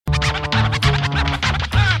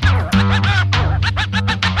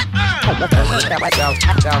It's the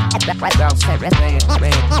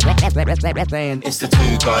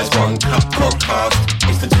Two Guys One Cup podcast.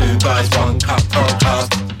 It's the Two Guys One Cup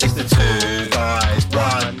podcast. It's the Two Guys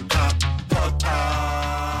One Cup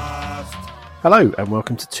podcast. Hello and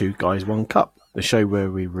welcome to Two Guys One Cup, the show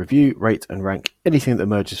where we review, rate and rank anything that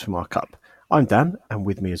emerges from our cup. I'm Dan, and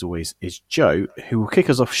with me as always is Joe, who will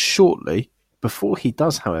kick us off shortly. Before he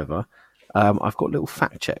does, however, I've got a little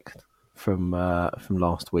fact check from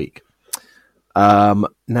last week. Now,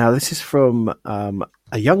 this is from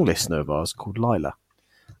a young listener of ours called Lila.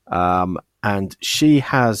 And she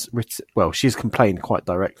has she's complained quite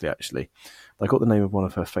directly, actually. I got the name of one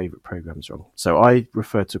of her favourite programmes wrong. So I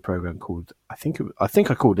referred to a programme called, I think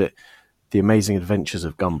I called it The Amazing Adventures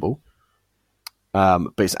of Gumball.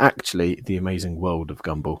 But it's actually The Amazing World of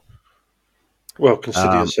Gumball. Well,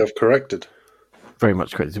 consider yourself corrected. Very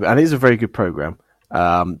much corrected. And it is a very good programme.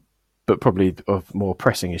 But probably of more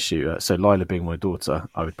pressing issue. So Lila being my daughter,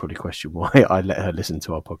 I would probably question why I let her listen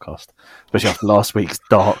to our podcast, especially after last week's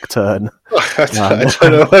dark turn.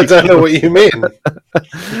 I don't know what you mean.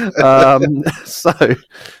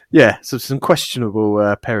 So some questionable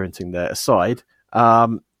parenting there aside.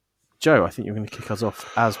 Joe, I think you're going to kick us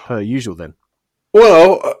off as per usual then.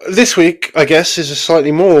 Well, this week, I guess, is a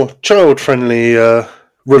slightly more child-friendly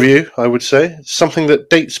review, I would say. Something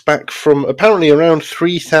that dates back from apparently around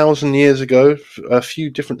 3,000 years ago, a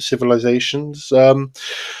few different civilizations. But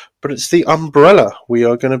it's the umbrella we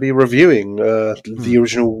are going to be reviewing. The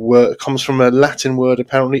original word comes from a Latin word,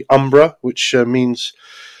 apparently, umbra, which means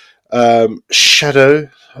shadow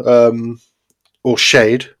or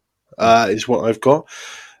shade, is what I've got.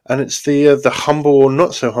 And it's the humble or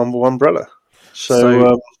not so humble umbrella.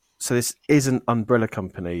 So this isn't umbrella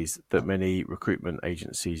companies that many recruitment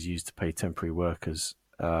agencies use to pay temporary workers.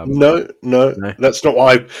 No, that's not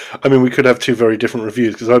why. I mean, we could have two very different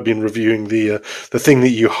reviews because I've been reviewing the thing that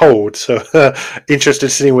you hold. So interested to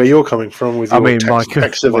see where you're coming from with your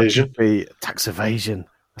tax evasion. Tax evasion.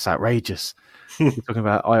 That's outrageous. You're talking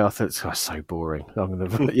about IR. It's so boring.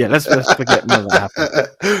 Let's forget none of that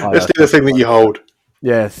happened. Let's do the thing that you hold.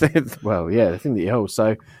 Yeah, the thing that you hold.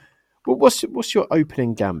 So. Well, what's your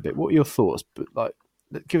opening gambit? What are your thoughts? But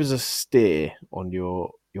give us a steer on your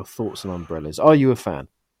thoughts on umbrellas. Are you a fan?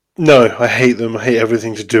 No, I hate them. I hate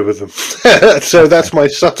everything to do with them. So that's my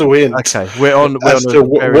subtle hint. Okay, we're on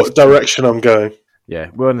what direction I'm going. Yeah,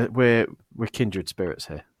 we're kindred spirits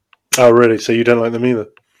here. Oh, really? So you don't like them either?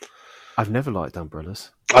 I've never liked umbrellas.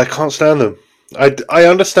 I can't stand them. I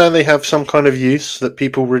understand they have some kind of use that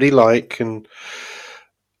people really like, and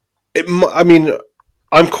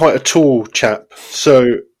I'm quite a tall chap,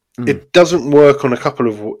 so it doesn't work in a couple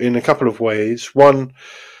of ways. One,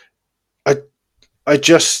 I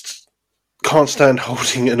just can't stand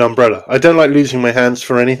holding an umbrella. I don't like losing my hands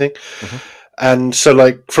for anything. And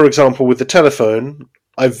so, for example, with the telephone,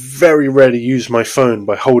 I very rarely use my phone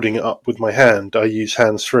by holding it up with my hand. I use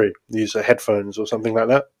hands-free, use headphones or something like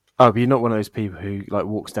that. Oh, but you're not one of those people who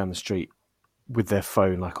walks down the street with their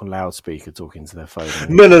phone on loudspeaker talking to their phone.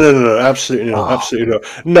 No, absolutely not. Absolutely not.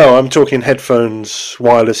 No, I'm talking headphones,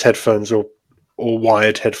 wireless headphones or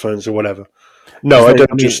wired headphones or whatever. No, I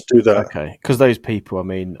don't just do that. Okay, because those people,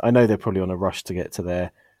 I know they're probably on a rush to get to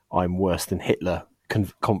their I'm worse than Hitler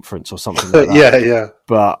conference or something like that. Yeah.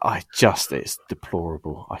 But it's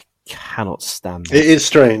deplorable. I cannot stand it. It is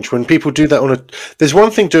strange when people do that there's one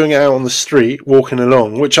thing doing it out on the street, walking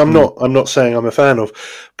along, which I'm not saying I'm a fan of,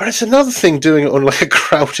 but it's another thing doing it on a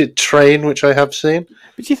crowded train, which I have seen.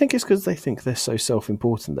 But do you think it's because they think they're so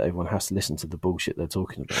self-important that everyone has to listen to the bullshit they're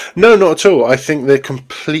talking about? No, not at all. I think they're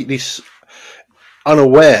completely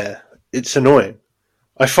unaware. It's annoying.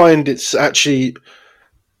 I find it's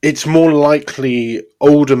more likely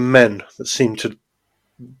older men that seem to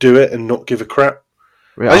do it and not give a crap.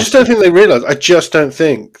 I just don't think they realise. I just don't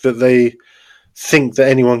think that they think that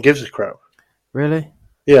anyone gives a crap. Really?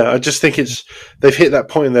 Yeah, I just think they've hit that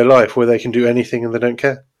point in their life where they can do anything and they don't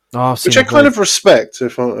care. Which I kind of respect,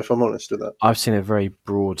 if I'm honest with that. I've seen a very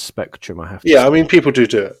broad spectrum, I have to say. People do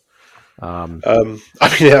it. I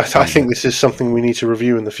think this is something we need to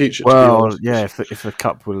review in the future. Well, if the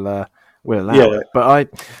cup will allow it. But I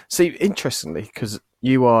see, interestingly, because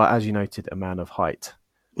you are, as you noted, a man of height.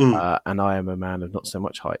 And I am a man of not so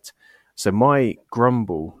much height. So my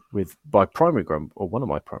grumble one of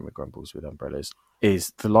my primary grumbles with umbrellas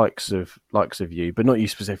is the likes of you, but not you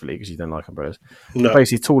specifically because you don't like umbrellas. No.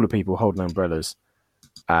 Basically, taller people holding umbrellas,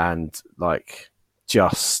 and I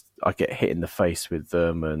get hit in the face with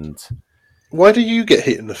them. And why do you get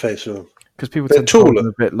hit in the face with them? Because people tend to hold them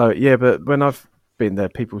a bit low. Yeah, but when I've been there,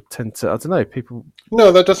 people tend to. I don't know. People.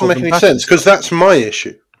 No, that doesn't make any sense because that's my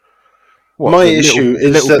issue. What My the issue little,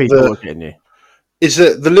 is little that people are getting you?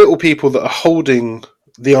 the little people that are holding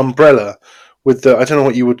the umbrella with the, I don't know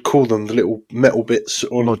what you would call them, the little metal bits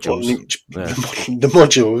on Modules. each, Yeah. the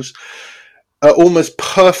modules are almost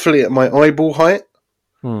perfectly at my eyeball height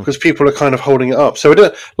because people are kind of holding it up. So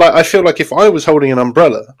I feel like if I was holding an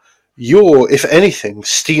umbrella, you're, if anything,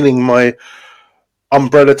 stealing my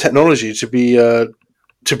umbrella technology to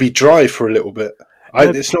be dry for a little bit. No,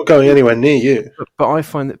 It's not going anywhere near you. but I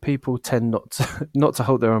find that people tend not to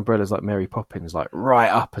hold their umbrellas like Mary Poppins, like right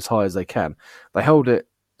up as high as they can. They hold it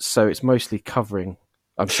so it's mostly covering.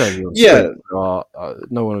 I'm showing you on Yeah, screen.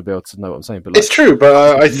 No one will be able to know what I'm saying, but it's true,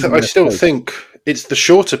 but I their still face. think it's the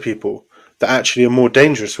shorter people that actually are more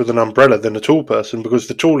dangerous with an umbrella than a tall person, because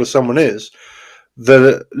the taller someone is,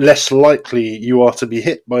 the less likely you are to be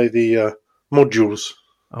hit by the modules.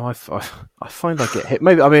 Oh, I find I get hit.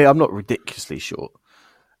 Maybe I'm not ridiculously short,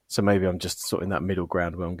 so maybe I'm just sort of in that middle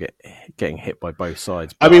ground where I'm getting hit by both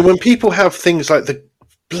sides. I But mean, when people have things like the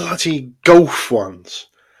bloody golf ones,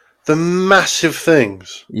 the massive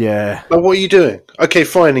things, yeah, like what are you doing? Okay,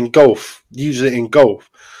 fine, in golf, use it in golf,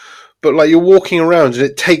 but like you're walking around and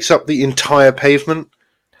it takes up the entire pavement.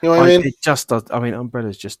 You know what I mean? it just does. I mean,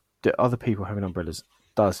 umbrellas just other people having umbrellas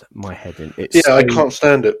does my head in. It's Yeah, so I can't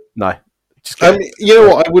stand it. no, just get it. You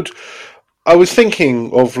know what? I was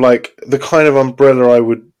thinking of like the kind of umbrella I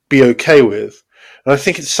would be okay with, and I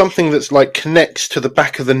think it's something that's like connects to the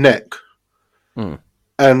back of the neck,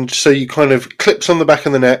 and so you kind of clips on the back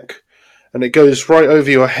of the neck, and it goes right over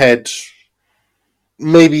your head,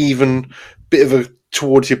 maybe even a bit of a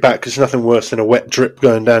towards your back. Because nothing worse than a wet drip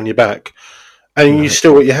going down your back, and you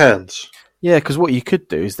still got your hands. Yeah, because what you could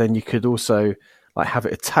do is then you could also like have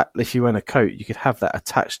it attached. If you wear a coat, you could have that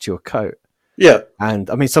attached to your coat. Yeah, And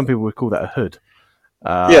I mean, some people would call that a hood.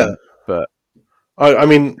 yeah. But I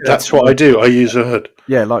mean, that's what I do. I use a hood.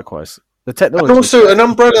 yeah, likewise. The And technology. also, an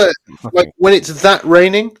umbrella, nothing. like when it's that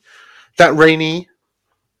rainy,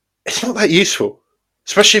 it's not that useful,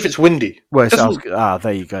 especially if it's windy. Well, Doesn't-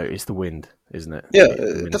 there you go. It's the wind, isn't it? yeah, It's the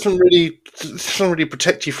wind. it doesn't really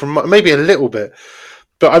protect you from maybe a little bit.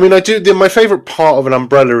 But I mean, my favorite part of an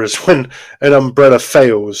umbrella is when an umbrella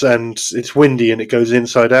fails and it's windy and it goes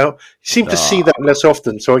inside out. You seem to see that less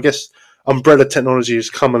often, so I guess umbrella technology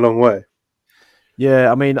has come a long way.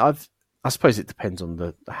 Yeah, I mean, I suppose it depends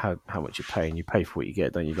on how much you're paying. You pay for what you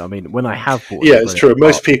get, don't you? I mean, when I have bought, Yeah, it's true.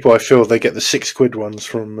 Most people, I feel, they get the £6 ones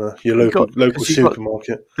from your local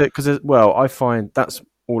supermarket. Because well, I find that's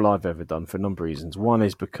all I've ever done for a number of reasons. One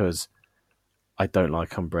is because I don't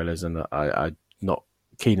like umbrellas and I'm not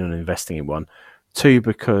keen on investing in one. Two,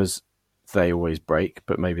 because they always break,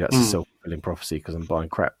 but maybe that's a self-fulfilling prophecy because I'm buying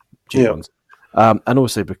crap cheap ones. And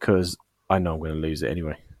also because I know I'm going to lose it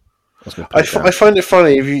anyway. I find it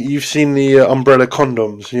funny if you've seen the umbrella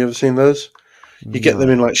condoms. You ever seen those? You get them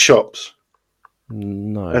in like shops,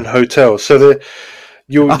 and hotels. So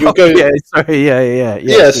you'll go.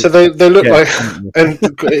 Yeah. So they look like, and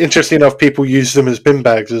interesting enough, people use them as bin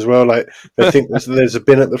bags as well. Like they think there's a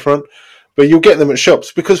bin at the front, but you'll get them at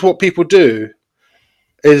shops because what people do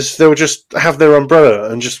is they'll just have their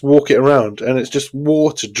umbrella and just walk it around, and it's just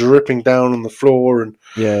water dripping down on the floor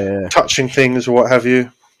and touching things or what have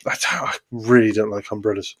you. I really don't like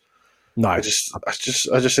umbrellas. No, I just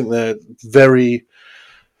think they're very.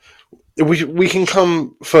 We can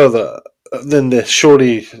come further than this.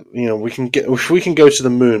 Surely, we can get. If we can go to the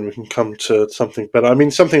moon, we can come to something better. I mean,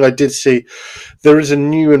 something I did see. There is a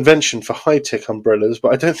new invention for high-tech umbrellas,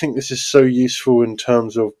 but I don't think this is so useful in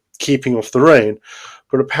terms of keeping off the rain.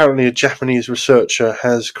 But apparently, a Japanese researcher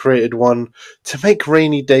has created one to make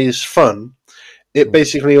rainy days fun. It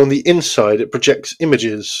basically, on the inside, it projects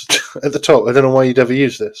images at the top. I don't know why you'd ever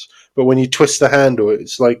use this, but when you twist the handle,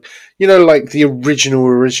 it's like, like the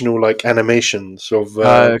original like animations of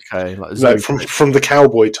like from the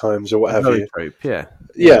cowboy times or what have you.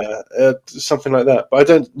 Something like that. But I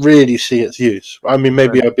don't really see its use. I mean,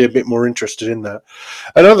 maybe I'd be a bit more interested in that.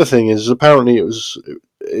 Another thing is apparently it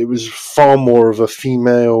was far more of a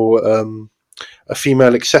female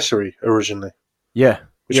accessory originally. Yeah.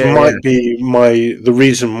 Which might be the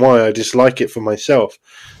reason why I dislike it for myself,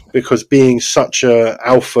 because being such a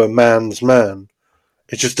alpha man's man,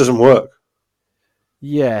 it just doesn't work.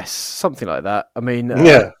 Yes, something like that. I mean,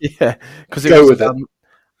 because go with it.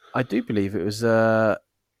 I do believe it was an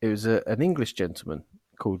English gentleman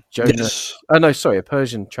called Jonas. Yes. Oh no, sorry, a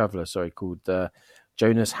Persian traveller. Sorry, called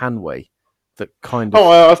Jonas Hanway. That kind of.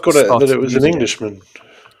 Oh, I've got it that it was an Englishman.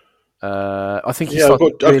 I think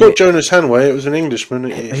I've got Jonas Hanway. It was an Englishman.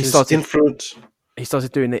 He started influence. He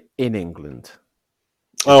started doing it in England.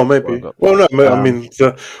 Oh, maybe. Well, no. I mean,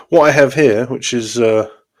 what I have here, which is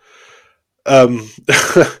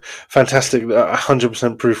fantastic,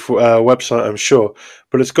 100% proof website, I'm sure.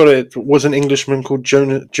 But it was an Englishman called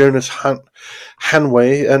Jonas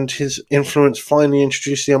Hanway, and his influence finally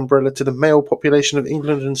introduced the umbrella to the male population of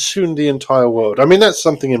England and soon the entire world. I mean, that's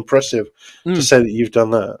something impressive to say that you've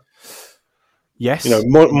done that. Yes. You know,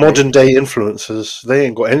 modern day influencers, they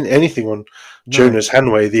ain't got anything on Jonas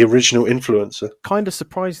Hanway, the original influencer. Kind of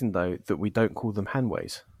surprising, though, that we don't call them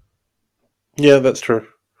Hanways. Yeah, that's true.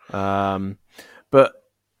 But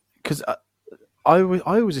because I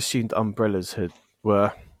always assumed umbrellas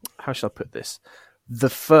were, how should I put this?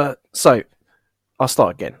 So I'll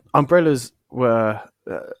start again. Umbrellas were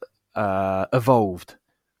evolved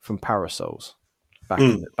from parasols back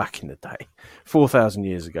in the day. 4,000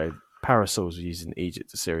 years ago, parasols were used in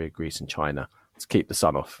Egypt, Assyria, Greece, and China to keep the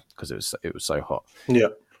sun off because it was so hot. Yeah,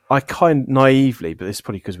 I kind naively, but this is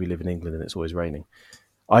probably because we live in England and it's always raining.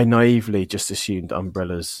 I naively just assumed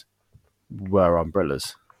umbrellas were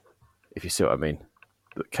umbrellas, if you see what I mean,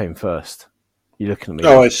 that came first. You're looking at me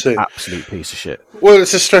I see. Absolute piece of shit. Well,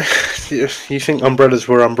 it's a strange... You think umbrellas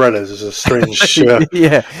were umbrellas is a strange,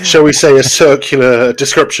 yeah. Shall we say, a circular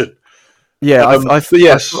description. Yeah,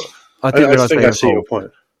 yes. I didn't realise they I see your point.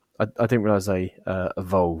 I didn't realise they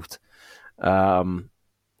evolved. But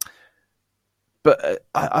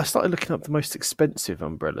I started looking up the most expensive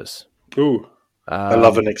umbrellas. Ooh, I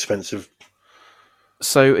love an expensive...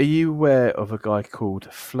 So, are you aware of a guy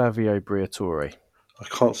called Flavio Briatore? I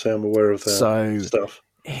can't say I'm aware of that stuff.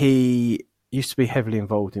 He used to be heavily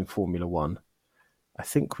involved in Formula One. I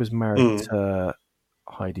think was married to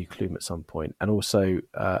Heidi Klum at some point, and also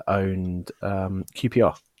owned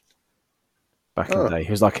QPR back in the day. He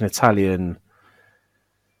was like an Italian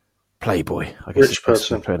playboy, I guess. Rich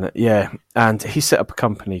person. Yeah, and he set up a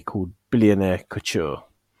company called Billionaire Couture.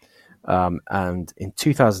 And in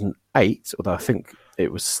 2008, although I think it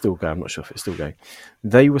was still going, I'm not sure if it's still going,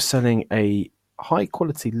 they were selling a high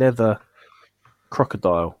quality leather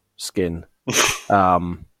crocodile skin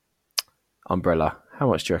umbrella. How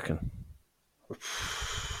much do you reckon?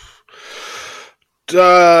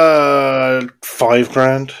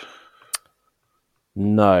 $5,000.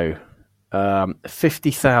 No,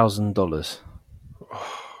 $50,000.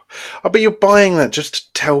 I bet you're buying that just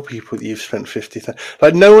to tell people that you've spent $50,000.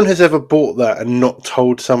 Like, no one has ever bought that and not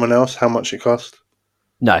told someone else how much it cost.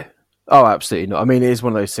 No. Oh, absolutely not. I mean, it is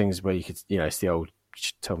one of those things where you could, it's the old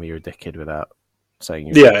tell me you're a dickhead without saying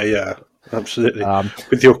you're Yeah, absolutely.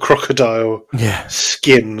 With your crocodile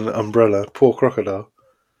skin umbrella. Poor crocodile.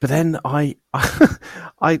 But then I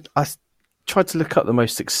tried to look up the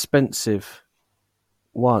most expensive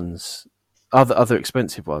ones, other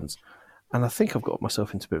expensive ones. And I think I've got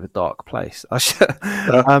myself into a bit of a dark place.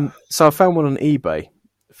 So I found one on eBay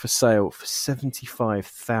for sale for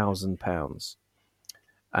 £75,000.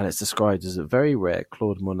 And it's described as a very rare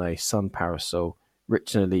Claude Monet sun parasol,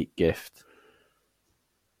 rich and elite gift,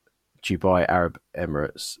 Dubai Arab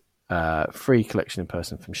Emirates, free collection in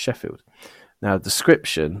person from Sheffield. Now,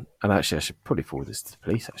 description, and actually I should probably forward this to the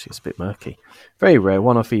police, actually, it's a bit murky. Very rare,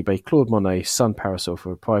 one off eBay, Claude Monet sun parasol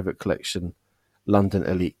for a private collection, London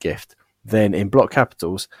elite gift. Then, in block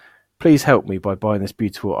capitals, please help me by buying this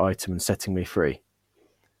beautiful item and setting me free.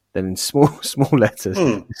 Then in small letters,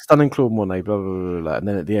 stunning Claude Monet, blah, blah, blah, blah. And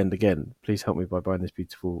then at the end again, please help me by buying this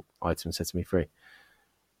beautiful item and setting me free.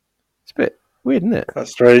 It's a bit weird, isn't it?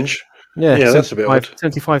 That's strange. Yeah, that's a bit odd.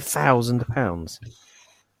 £75,000.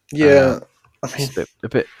 Yeah, I mean, it's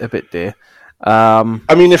a bit dear. I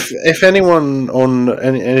mean, if anyone on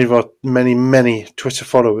any of our many Twitter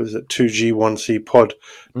followers at 2G1C Pod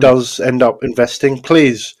does end up investing,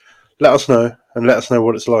 please let us know and let us know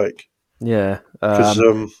what it's like. Yeah, because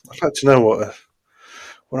I'd like to know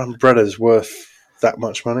what umbrella's worth that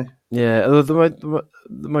much money. Yeah, the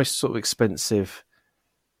most sort of expensive,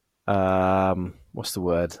 what's the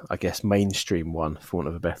word? I guess mainstream one, for want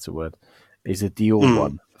of a better word, is a Dior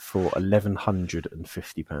one for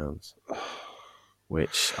 £1,150.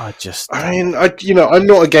 Which I mean, I'm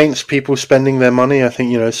not against people spending their money. I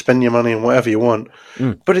think, spend your money on whatever you want.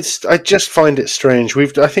 But I just find it strange.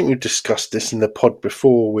 I think we've discussed this in the pod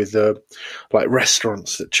before with like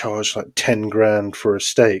restaurants that charge like 10 grand for a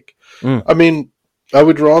steak. I mean, I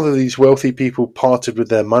would rather these wealthy people parted with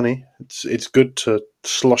their money. It's good to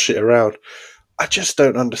slosh it around. I just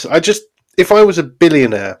don't understand. If I was a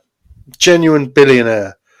billionaire, genuine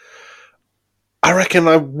billionaire, I reckon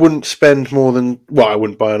I wouldn't spend more than... Well, I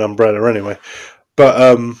wouldn't buy an umbrella anyway. But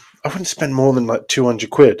I wouldn't spend more than like 200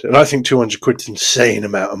 quid. And I think 200 quid's an insane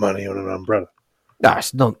amount of money on an umbrella. No,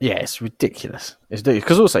 it's not. Yeah, it's ridiculous. It's ridiculous.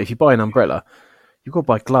 Because also, if you buy an umbrella, you've got to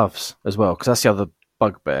buy gloves as well. Because that's the other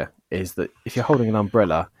bugbear, is that if you're holding an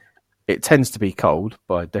umbrella, it tends to be cold.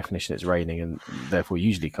 By definition, it's raining and therefore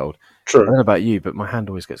usually cold. I True. don't know about you, but my hand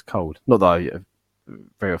always gets cold. Not that I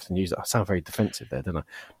very often use it. I sound very defensive there, don't I?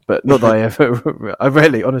 But not that I ever.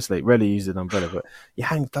 I honestly, rarely use an umbrella. But your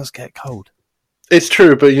hand does get cold. It's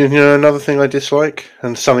true, but you know another thing I dislike,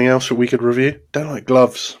 and something else that we could review. Don't like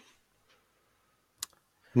gloves.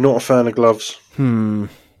 Not a fan of gloves.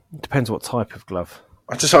 Depends what type of glove.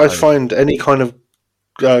 I find any kind of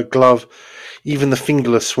glove, even the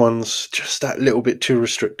fingerless ones, just that little bit too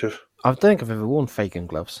restrictive. I don't think I've ever worn Fagan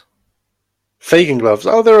gloves. Fagan gloves,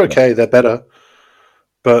 they're okay, they're better,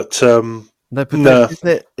 but No, but no.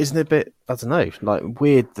 Isn't it a bit? I don't know, like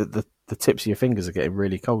weird that the tips of your fingers are getting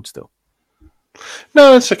really cold still.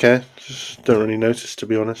 No, it's okay. Just don't really notice, to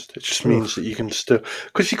be honest. It just means that you can still,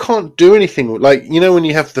 because you can't do anything like when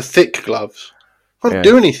you have the thick gloves, you can't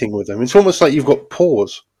do anything with them. It's almost like you've got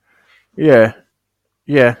paws. Yeah.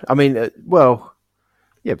 I mean, but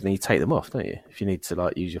then you take them off, don't you? If you need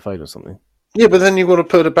to use your phone or something. Yeah, but then you've got to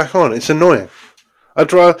put it back on. It's annoying.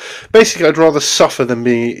 I'd rather suffer than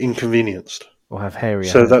be inconvenienced. Or have hairy.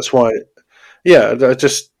 So that's why. Yeah,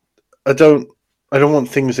 I don't want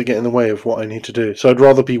things that get in the way of what I need to do. So I'd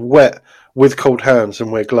rather be wet with cold hands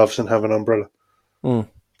than wear gloves and have an umbrella. To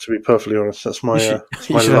be perfectly honest, that's my life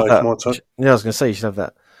motto. Yeah, I was going to say you should have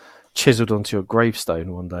that chiseled onto your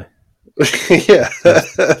gravestone one day. Yeah,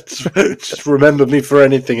 just remember me for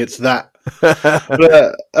anything. It's that.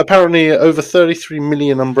 But apparently, over 33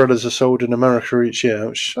 million umbrellas are sold in America each year.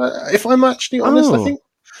 Which, if I'm actually honest,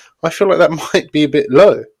 I feel like that might be a bit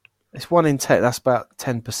low. It's 1 in 10. That's about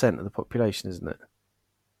 10% of the population, isn't it?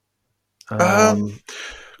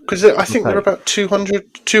 Because I think there are about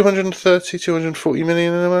 230, 240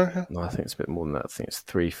 million in America. No, I think it's a bit more than that. I think it's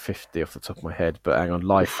 350 off the top of my head. But hang on,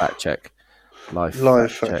 live fact check. Live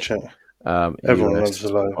fact check. Everyone loves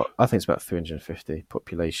the live. I think it's about 350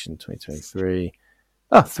 population 2023.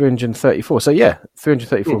 334. So yeah,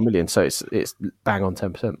 334 million. So it's bang on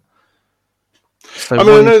 10%. So I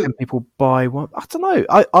know people buy one. I don't know.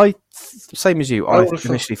 I same as you. I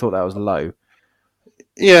initially thought that was low.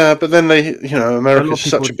 Yeah, but then America's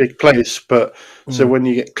such a big place. But so when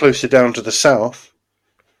you get closer down to the south,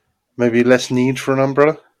 maybe less need for an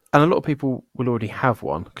umbrella. And a lot of people will already have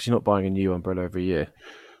one because you're not buying a new umbrella every year.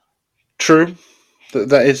 True,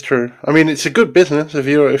 that is true. I mean, it's a good business if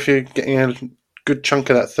you're getting a good chunk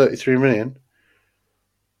of that 33 million.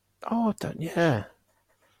 Oh, yeah.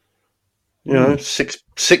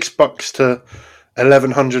 $6 to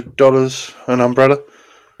 $1,100 an umbrella.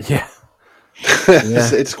 Yeah,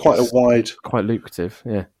 it's quite a wide, quite lucrative.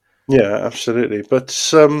 Yeah, absolutely. But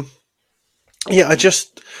I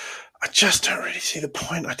just don't really see the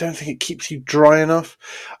point. I don't think it keeps you dry enough.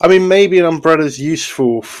 I mean, maybe an umbrella is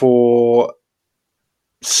useful for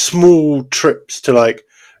small trips to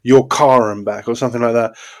your car and back or something like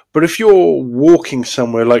that. But if you're walking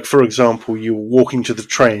somewhere, like for example, you're walking to the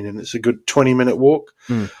train and it's a good 20-minute walk,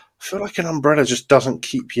 I feel like an umbrella just doesn't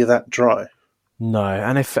keep you that dry. No,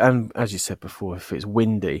 and as you said before, if it's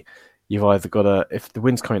windy, you've either got to, if the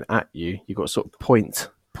wind's coming at you, you've got to sort of point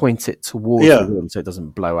it towards the wind so it doesn't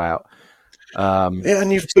blow out.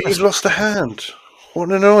 And you've lost a hand. What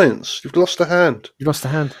an annoyance! You've lost a hand.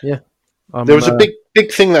 Yeah. There was a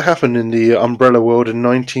big thing that happened in the umbrella world in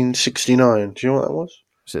 1969. Do you know what that was?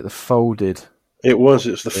 Was it the folded? It was.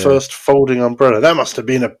 It was the first folding umbrella. That must have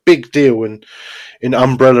been a big deal in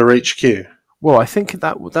Umbrella HQ. Well, I think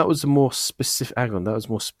that was a more specific. Hang on, that was a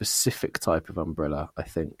more specific type of umbrella. I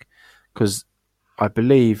think because I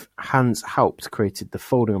believe Hans Haupt created the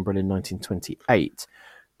folding umbrella in 1928,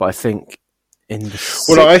 but I think.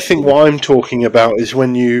 I think what I'm talking about is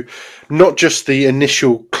when you, not just the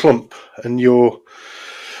initial clump and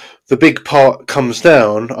the big part comes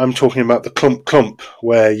down. I'm talking about the clump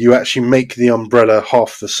where you actually make the umbrella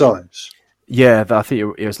half the size. Yeah, I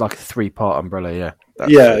think it was like a 3-part umbrella.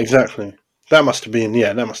 Yeah, exactly. That must have been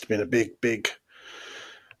a big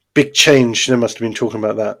change. They must have been talking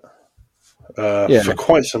about that for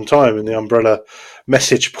quite some time in the umbrella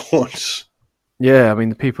message boards. Yeah, I mean,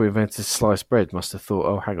 the people who invented sliced bread must have thought,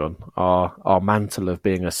 oh, hang on, our mantle of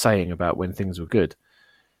being a saying about when things were good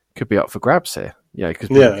could be up for grabs here. Yeah, because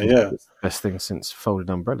it's the best thing since folded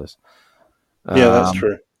umbrellas. That's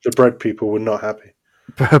true. The bread people were not happy.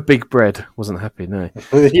 Big Bread wasn't happy, no.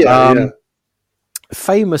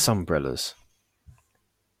 Famous umbrellas.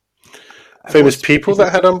 Famous people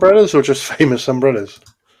that had umbrellas or just famous umbrellas?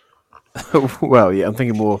 Well, yeah, I'm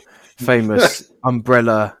thinking more famous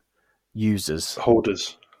umbrella users.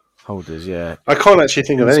 Holders, yeah. I can't actually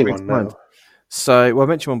think of anyone now. So, I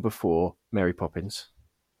mentioned one before, Mary Poppins.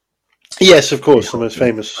 Yes, of course, the most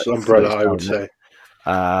famous umbrella, I would say.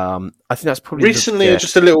 I think that's probably Recently,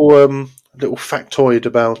 just a little factoid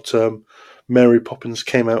about Mary Poppins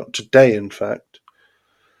came out today. In fact,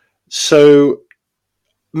 so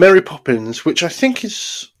Mary Poppins, which I think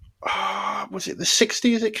is was it the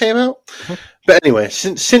 60s it came out? But anyway,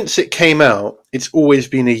 since it came out, it's always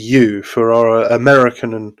been a U for our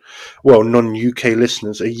American and non-UK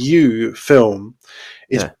listeners. A U film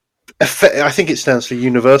is. Yeah. I think it stands for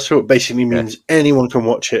universal. It basically means anyone can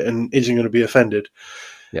watch it and isn't going to be offended.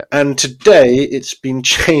 Yeah. And today it's been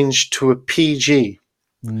changed to a PG.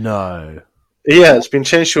 No. Yeah, it's been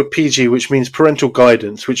changed to a PG, which means parental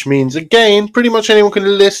guidance, which means, again, pretty much anyone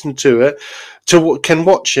can listen to it, can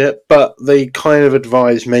watch it, but they kind of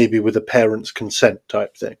advise maybe with a parent's consent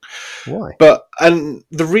type thing. Why? And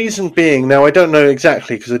the reason being, now I don't know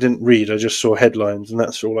exactly because I didn't read, I just saw headlines and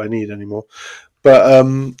that's all I need anymore. But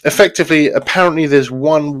effectively, apparently there's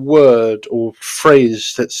one word or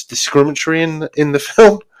phrase that's discriminatory in the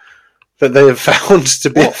film that they have found to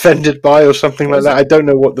be offended by or something like that. I don't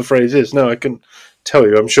know what the phrase is. No, I can tell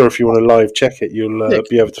you. I'm sure if you want to live check it, you'll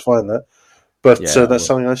be able to find that. But that's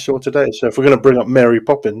something I saw today. So if we're going to bring up Mary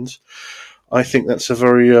Poppins, I think that's a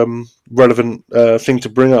very relevant thing to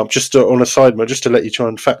bring up. Just on a side note, just to let you try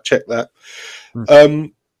and fact check that.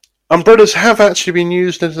 Umbrellas have actually been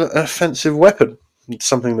used as an offensive weapon. It's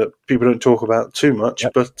something that people don't talk about too much.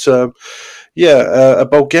 Yep. But, a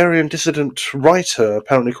Bulgarian dissident writer,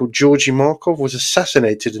 apparently called Georgy Markov, was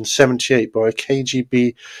assassinated in 1978 by a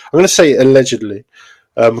KGB... I'm going to say allegedly,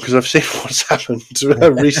 because I've seen what's happened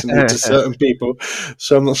recently to certain people,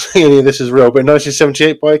 so I'm not saying any of this is real, but in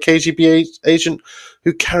 1978 by a KGB agent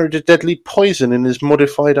who carried a deadly poison in his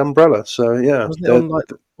modified umbrella. So, yeah.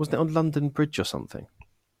 Wasn't it on London Bridge or something?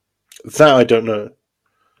 That I don't know.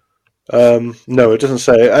 No, it doesn't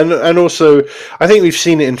say. And also, I think we've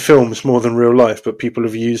seen it in films more than real life, but people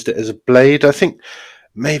have used it as a blade. I think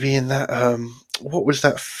maybe in that, what was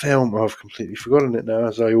that film? Oh, I've completely forgotten it now,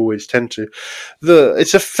 as I always tend to.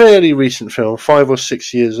 It's a fairly recent film, 5 or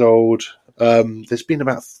 6 years old. There's been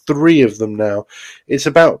about 3 of them now. It's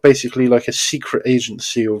about basically like a secret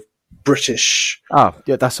agency of British...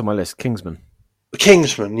 that's on my list. Kingsman,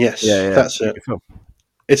 yes. That's it. Film.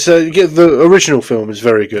 It's the original film is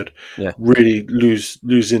very good. Yeah, really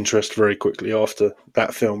lose interest very quickly after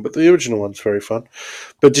that film, but the original one's very fun.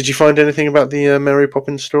 But did you find anything about the Mary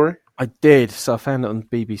Poppins story? I did. So I found it on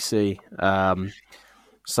BBC.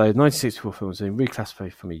 So 1964 film has been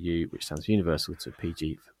reclassified from a U, which stands universal, to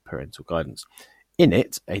PG for parental guidance. In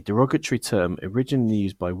it, a derogatory term originally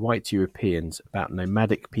used by white Europeans about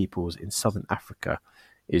nomadic peoples in southern Africa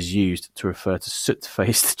is used to refer to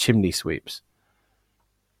soot-faced chimney sweeps.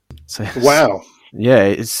 So, wow.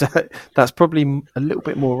 Yeah, that's probably a little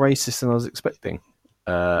bit more racist than I was expecting.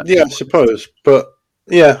 I suppose. But,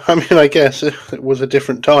 yeah, I mean, I guess it was a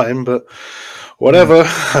different time, but whatever.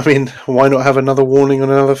 I mean, why not have another warning on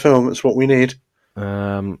another film? It's what we need.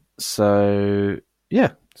 So,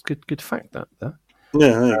 yeah, it's good fact that.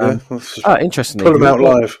 Yeah, there you go. Interestingly. Put them out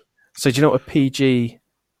live. So do you know what a PG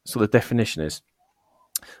sort of definition is?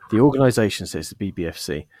 The organisation says, the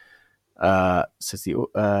BBFC, says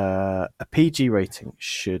a PG rating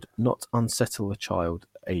should not unsettle a child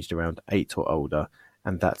aged around 8 or older,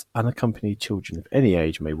 and that unaccompanied children of any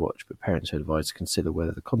age may watch, but parents are advised to consider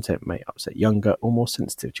whether the content may upset younger or more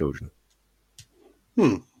sensitive children.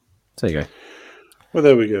 There you go. Well,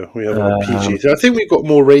 there we go. We have our PGs. I think we've got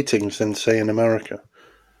more ratings than, say, in America.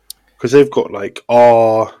 Because they've got, like,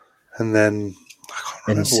 R, and then...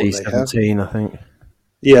 I can't remember NC-17, I think.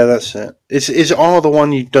 Yeah, that's it. Is R the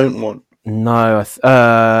one you don't want? No,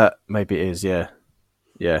 maybe it is, yeah.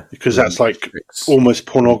 Yeah. Because that's, like, almost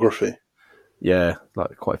pornography. Yeah,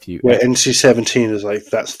 like quite a few. Where NC-17 is, like,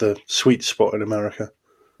 that's the sweet spot in America.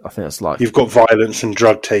 I think that's like... You've got violence and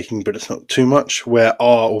drug taking, but it's not too much, where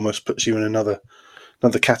R almost puts you in another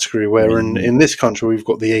category, where in this country we've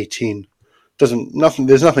got the 18. There's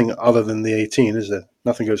nothing other than the 18, is there?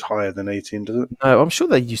 Nothing goes higher than 18, does it? No, I'm sure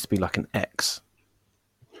there used to be like an X.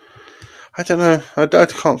 I don't know. I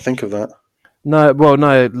can't think of that. No, well,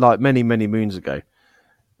 no, like many, many moons ago.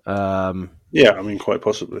 Yeah, I mean, quite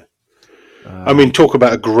possibly. Talk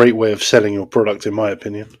about a great way of selling your product, in my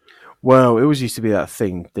opinion. Well, it always used to be that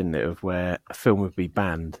thing, didn't it, of where a film would be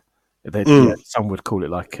banned. Some would call it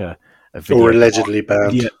like a video. Or allegedly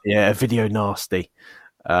banned. Yeah, a video nasty.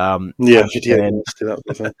 Video nasty, that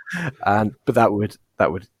was it. But that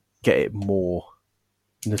would get it more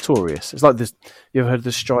notorious. It's like this. You ever heard of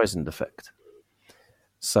the Streisand effect?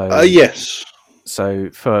 So yes. So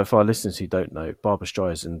for our listeners who don't know, Barbara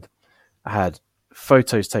Streisand had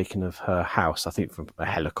photos taken of her house, I think from a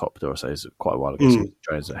helicopter or so. It was quite a while ago.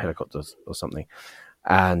 So a helicopter or something.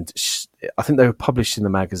 and I think they were published in the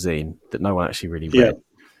magazine that no one actually really read.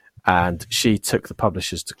 And she took the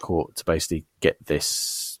publishers to court to basically get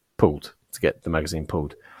this pulled, to get the magazine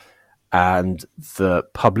pulled. And the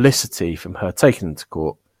publicity from her taking them to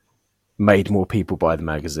court made more people buy the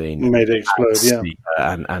magazine. Made it explode,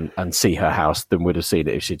 and see her house than would have seen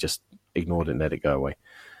it if she just ignored it and let it go away.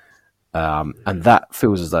 And that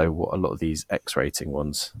feels as though what a lot of these X-rating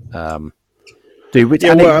ones do. Which,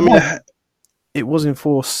 it was in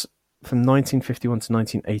force from 1951 to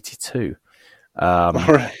 1982. All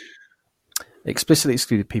right. Explicitly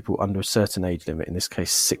excluded people under a certain age limit, in this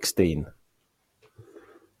case 16.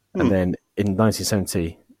 And then in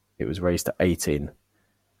 1970, it was raised to 18.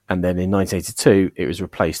 And then in 1982, it was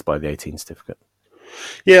replaced by the 18 certificate.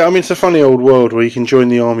 Yeah, I mean, it's a funny old world where you can join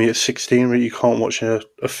the army at 16, but you can't watch a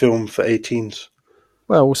film for 18s.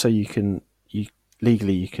 Well, also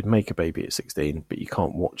legally you could make a baby at 16, but you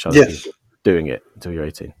can't watch other people doing it until you're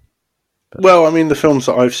 18. But, well, I mean, the films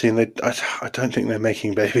that I've seen, I don't think they're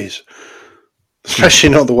making babies. Especially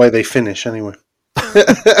not the way they finish, anyway.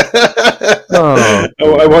 I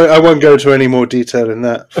won't go into any more detail in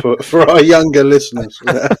that for our younger listeners.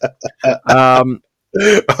 I'll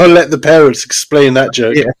let the parents explain that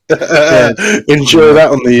joke. Enjoy that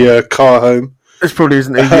on the car home. This probably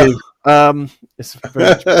isn't a you. It's very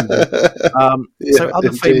much so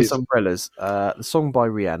other famous umbrellas. The song by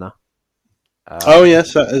Rihanna.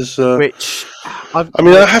 Yes, that is. Which I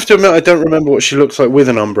have to admit, I don't remember what she looks like with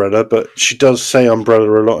an umbrella, but she does say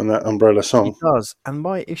umbrella a lot in that umbrella song. She does, and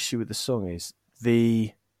my issue with the song is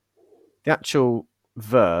the actual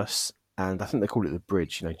verse, and I think they call it the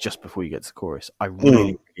bridge. Just before you get to the chorus, I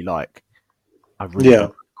really like. I really like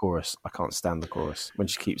the chorus. I can't stand the chorus when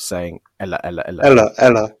she keeps saying Ella, Ella, Ella. Ella,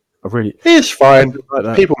 Ella. It's fine.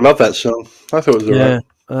 Like people love that song. I thought it was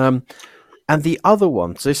alright. And the other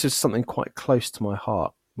one, so this is something quite close to my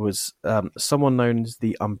heart, was someone known as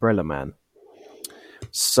the Umbrella Man.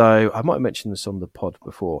 So I might have mentioned this on the pod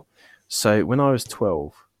before. So when I was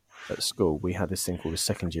 12 at school, we had this thing called a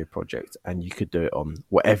second year project, and you could do it on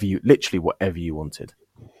literally whatever you wanted.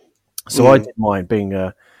 So I did mine being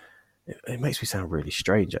it makes me sound really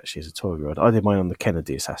strange actually as a 12-year-old. I did mine on the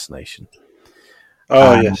Kennedy assassination.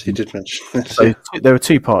 Yes, you did mention this. So there were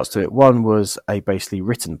two parts to it. One was a basically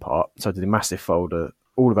written part. So I did a massive folder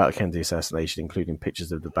all about the Kennedy assassination, including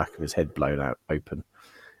pictures of the back of his head blown out open.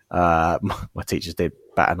 My teachers did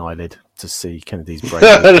bat an eyelid to see Kennedy's brain.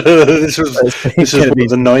 this was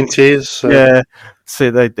the 90s. So. Yeah,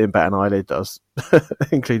 so they did bat an eyelid. That was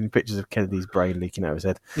including pictures of Kennedy's brain leaking out of his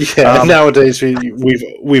head. Yeah, nowadays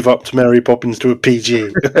we've upped Mary Poppins to a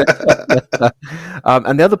PG.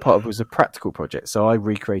 And the other part was a practical project. So I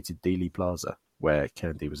recreated Dealey Plaza, where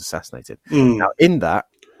Kennedy was assassinated. Now, in that,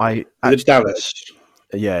 Dallas.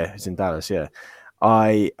 Yeah, it's in Dallas. Yeah,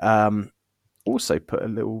 I also put a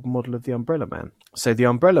little model of the Umbrella Man. So the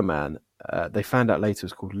Umbrella Man, they found out later,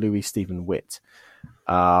 was called Louis Stephen Witt,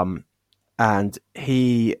 and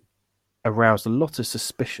he aroused a lot of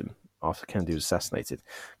suspicion after Kennedy was assassinated,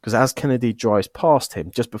 because as Kennedy drives past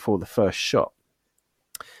him just before the first shot,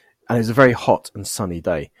 and it was a very hot and sunny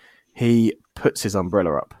day, he puts his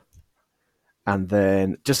umbrella up, and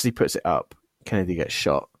then just as he puts it up, Kennedy gets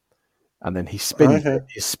shot. And then he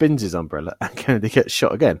spins his umbrella, and Kennedy gets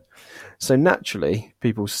shot again. So naturally,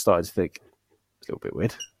 people started to think, it's a little bit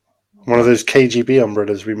weird. One of those KGB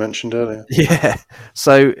umbrellas we mentioned earlier. Yeah.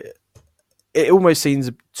 So it almost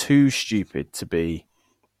seems too stupid to be,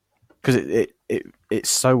 because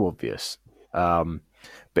it's so obvious.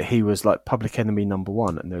 But he was like public enemy number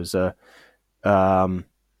one, and there was a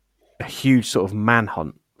huge sort of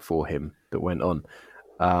manhunt for him that went on.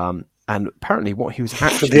 And apparently what he was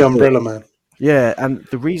actually... For the Umbrella Man. Yeah, and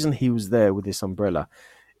the reason he was there with this umbrella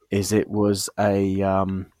is it was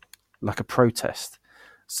like a protest.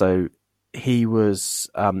 So he was...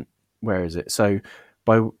 where is it? So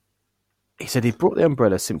he said he brought the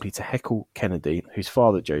umbrella simply to heckle Kennedy, whose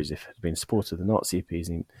father, Joseph, had been a supporter of the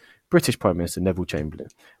Nazi-appeasing British Prime Minister Neville Chamberlain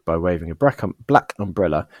by waving a black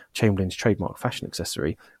umbrella, Chamberlain's trademark fashion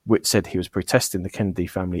accessory, which said he was protesting the Kennedy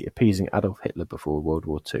family appeasing Adolf Hitler before World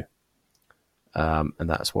War II. And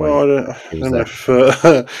that's why. Well,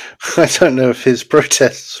 I don't know if his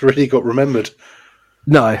protests really got remembered.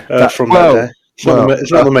 No, from that day.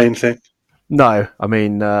 It's not the main thing. No, I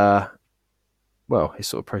mean, his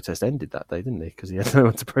sort of protest ended that day, didn't he? Because he had no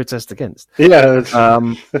one to protest against. Yeah,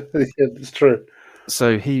 it's true.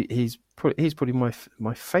 So he's probably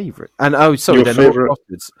my favourite. And then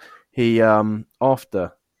afterwards, he after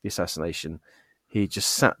the assassination, he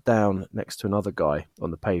just sat down next to another guy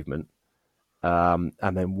on the pavement. And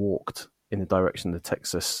then walked in the direction of the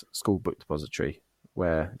Texas School Book Depository,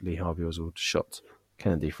 where Lee Harvey Oswald shot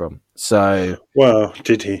Kennedy from. So, Well,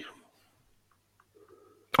 did he?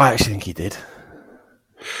 I actually think he did.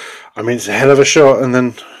 I mean, it's a hell of a shot, and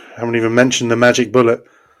then I haven't even mentioned the magic bullet.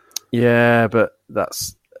 Yeah, but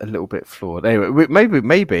that's a little bit flawed. Anyway,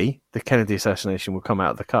 maybe the Kennedy assassination will come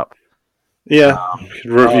out of the cup. Yeah, we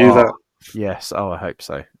could review that. Yes. Oh, I hope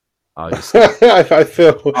so. I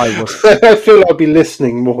feel I'll be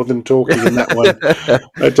listening more than talking in that one.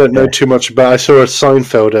 I don't know too much about. I saw a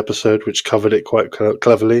Seinfeld episode which covered it quite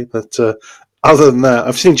cleverly, but other than that,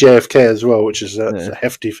 I've seen JFK as well, which is a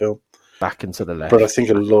hefty film. Back and to the left, but I think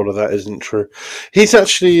a lot of that isn't true. He's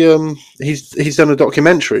actually he's done a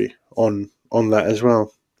documentary on that as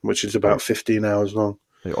well, which is about 15 hours long.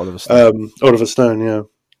 Oliver Stone. Oliver Stone, yeah.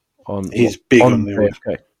 He's big on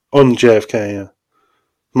JFK. On JFK, yeah.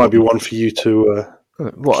 Might be one for you to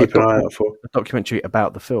keep an eye out for. A documentary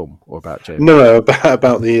about the film or about JFK? No,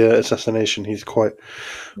 about the assassination. He's quite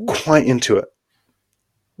into it.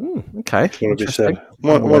 Okay.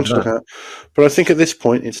 One to look at. But I think at this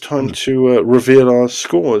point it's time to reveal our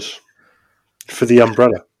scores for the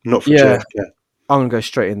Umbrella, not for JFK. I'm going to go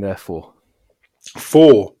straight in there 4.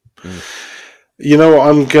 4. You know what?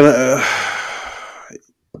 I'm going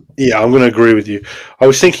to agree with you. I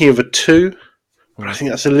was thinking of a 2, but I think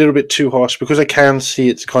that's a little bit too harsh because I can see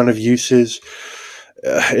its kind of uses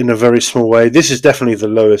in a very small way. This is definitely the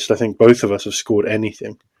lowest. I think both of us have scored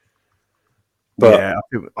anything. But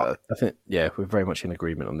I think we're very much in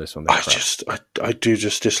agreement on this one. I do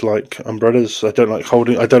just dislike umbrellas. I don't like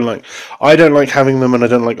holding. I don't like having them, and I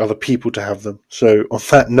don't like other people to have them. So on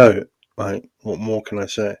that note, like, what more can I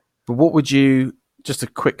say? But what would you? Just a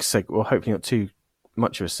quick segue. Well, hopefully not too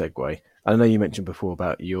much of a segue. I know you mentioned before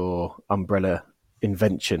about your umbrella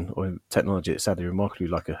invention or technology. It sounded remarkably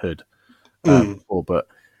like a hood. Before, but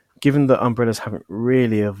given that umbrellas haven't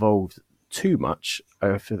really evolved too much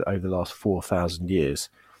over the last 4,000 years,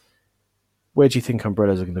 where do you think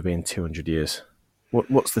umbrellas are going to be in 200 years?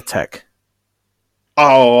 What's the tech?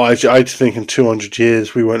 Oh, I think in 200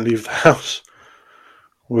 years we won't leave the house.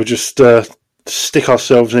 We'll just stick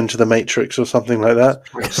ourselves into the Matrix or something like that.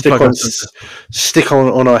 Stick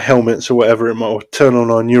on our helmets or whatever it might, or turn on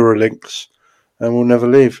our Neuralinks, and we'll never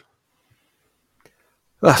leave.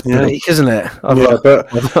 That's bleak, isn't it? I'd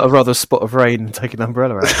rather a spot of rain and take an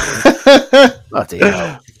umbrella out. Bloody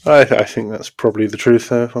hell. I think that's probably the truth,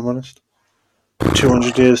 though, if I'm honest.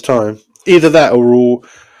 200 years' time. Either that or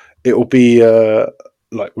it'll be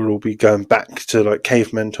like we'll all be going back to like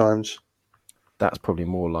cavemen times. That's probably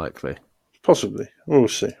more likely. Possibly. We'll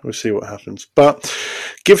see. We'll see what happens. But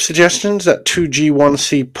give suggestions at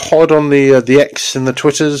 2G1C pod on the X and the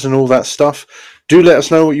Twitters and all that stuff. Do let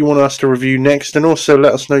us know what you want us to review next, and also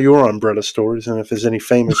let us know your umbrella stories and if there's any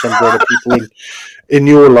famous umbrella people in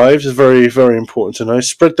your lives. It's very, very important to know.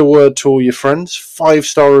 Spread the word to all your friends.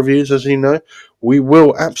 5-star reviews, as you know. We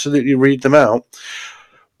will absolutely read them out.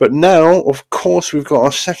 But now, of course, we've got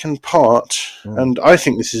our second part, and I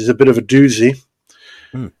think this is a bit of a doozy.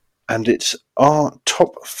 And it's our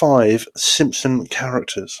top 5 Simpson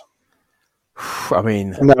characters. I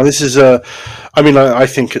mean, now this is I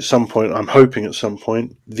think at some point, I'm hoping at some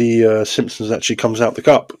point, the Simpsons actually comes out the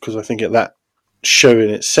cup, because I think that show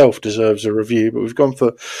in itself deserves a review. But we've gone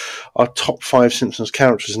for our top 5 Simpsons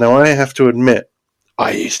characters. Now, I have to admit,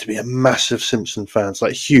 I used to be a massive Simpson fan,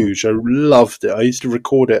 like huge. I loved it. I used to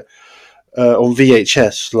record it on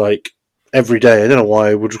VHS, like every day. I don't know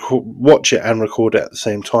why. I would watch it and record it at the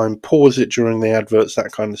same time, pause it during the adverts,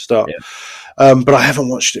 that kind of stuff. Yeah. But I haven't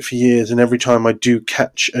watched it for years, and every time I do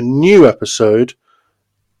catch a new episode,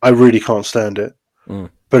 I really can't stand it.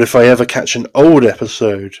 But if I ever catch an old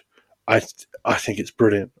episode, I think it's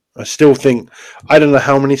brilliant. I still think, I don't know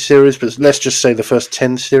how many series, but let's just say the first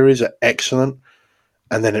 10 series are excellent,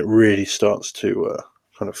 and then it really starts to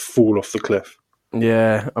kind of fall off the cliff.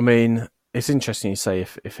 Yeah, I mean, it's interesting you say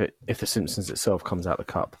if The Simpsons itself comes out the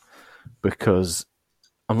cup, because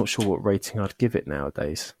I'm not sure what rating I'd give it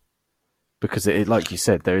nowadays. Because it, like you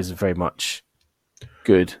said, there is very much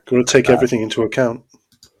good. Got to take everything into account.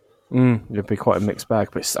 It'd be quite a mixed bag,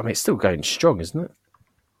 but it's still going strong, isn't it?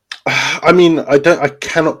 I mean, I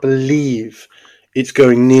cannot believe it's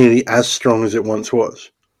going nearly as strong as it once was.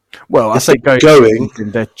 Well, I say going.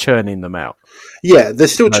 They're churning them out. Yeah, they're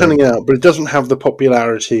still churning out, but it doesn't have the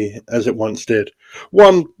popularity as it once did.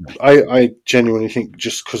 One, I genuinely think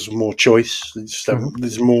just because of more choice,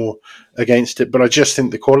 there's more against it, but I just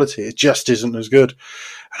think the quality, it just isn't as good.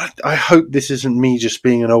 And I hope this isn't me just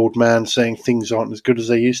being an old man saying things aren't as good as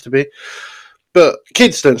they used to be. But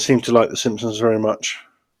kids don't seem to like The Simpsons very much.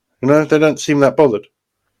 You know, they don't seem that bothered.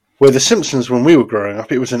 Where The Simpsons, when we were growing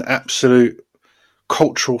up, it was an absolute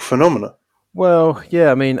cultural phenomena. Well,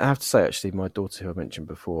 yeah, I mean, I have to say, actually, my daughter, who I mentioned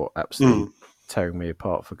before, absolutely tearing me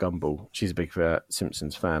apart for Gumball. She's a big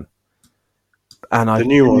Simpsons fan. And The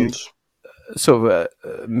new ones. Sort of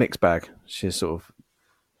a mixed bag. She's sort of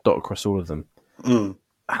dot across all of them. And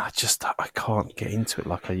I can't get into it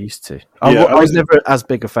like I used to. I was never as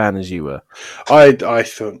big a fan as you were. I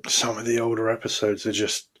thought some of the older episodes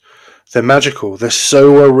they're magical. They're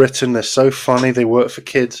so well written. They're so funny. They work for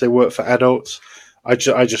kids. They work for adults. I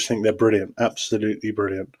just think they're brilliant. Absolutely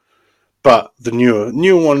brilliant. But the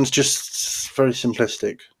newer ones just very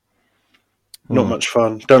simplistic. Not much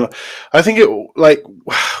fun. I think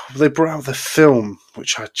they brought out the film,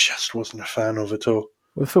 which I just wasn't a fan of at all.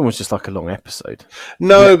 Well, the film was just like a long episode.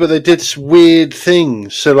 No, but they did weird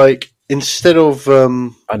things. So, like, instead of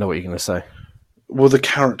I know what you're going to say. Well, the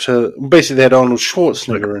character basically they had Arnold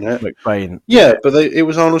Schwarzenegger in it. McBain. Yeah, but it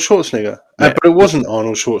was Arnold Schwarzenegger, but it wasn't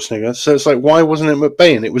Arnold Schwarzenegger. So it's like, why wasn't it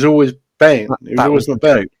McBain? It was always Bain. It was always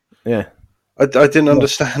McBain. Yeah, I didn't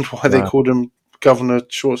understand why they called him Governor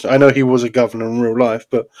Schwarzenegger. I know he was a governor in real life,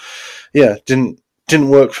 but yeah, didn't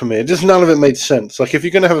work for me. None of it made sense. Like, if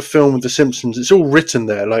you're going to have a film with The Simpsons, it's all written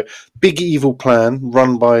there, like big evil plan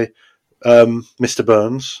run by Mr.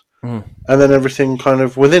 Burns. And then everything kind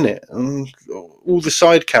of within it, and all the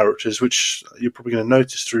side characters, which you're probably going to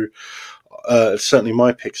notice through certainly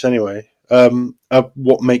my picks anyway, are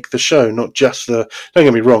what make the show, not just don't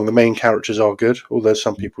get me wrong, the main characters are good, although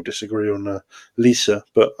some people disagree on Lisa,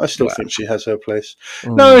 but I still think she has her place.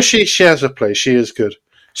 No, she has her place. She is good.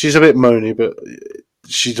 She's a bit moany, but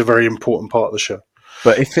she's a very important part of the show.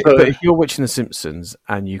 But if you're watching The Simpsons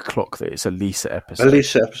and you clock that it's a Lisa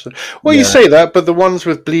episode. Well, you say that, but the ones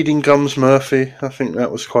with Bleeding Gums Murphy, I think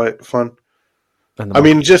that was quite fun. I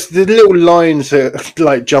mean, just the little lines that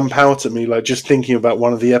like jump out at me, like just thinking about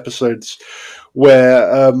one of the episodes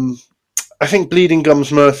where I think Bleeding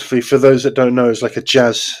Gums Murphy, for those that don't know, is like a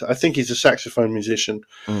jazz. I think he's a saxophone musician,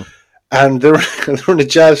 and they're in a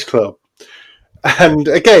jazz club. And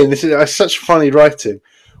again, this is such funny writing,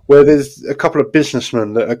 where there's a couple of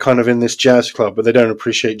businessmen that are kind of in this jazz club, but they don't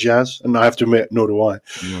appreciate jazz. And I have to admit, nor do I.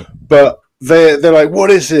 But they're like, what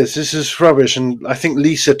is this? This is rubbish. And I think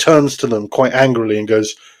Lisa turns to them quite angrily and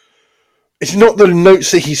goes, it's not the notes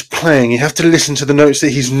that he's playing. You have to listen to the notes that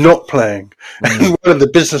he's not playing. And one of the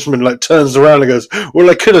businessmen like turns around and goes, well,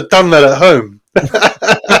 I could have done that at home.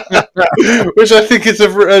 Which I think is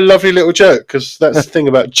a lovely little joke, because that's the thing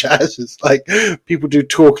about jazz. It's like people do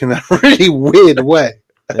talk in that really weird way.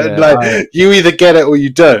 And you either get it or you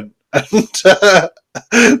don't.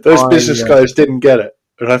 And those business guys didn't get it.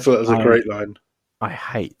 And I thought it was a great line. I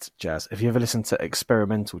hate jazz. Have you ever listened to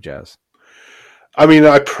experimental jazz? I mean,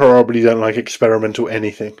 I probably don't like experimental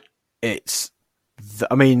anything.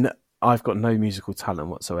 I mean, I've got no musical talent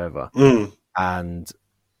whatsoever. And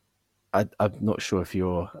I'm not sure if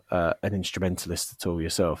you're an instrumentalist at all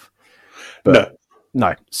yourself. But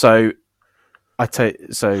no. So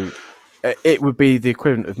it would be the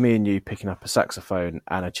equivalent of me and you picking up a saxophone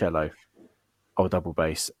and a cello or double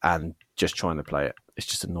bass and just trying to play it. It's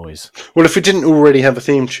just a noise. Well, if we didn't already have a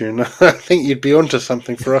theme tune, I think you'd be onto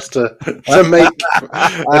something for us to make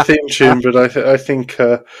a theme tune. But I think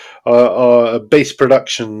our bass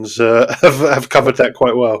productions have covered that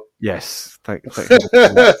quite well. Yes, thank you.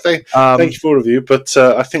 Thank you for all of you. But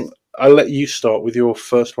I think I'll let you start with your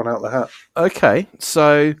first one out the hat. Okay,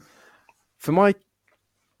 so for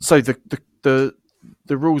the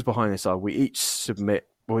rules behind this are we each submit.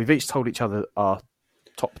 Well, we've each told each other our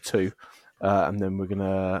top two, and then we're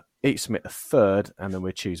gonna each submit a third, and then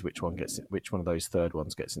we'll choose which one of those third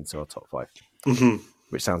ones gets into our top five.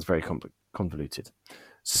 Which sounds very convoluted.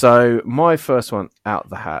 So my first one out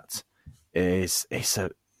the hat is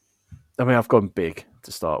I've gone big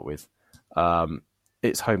to start with.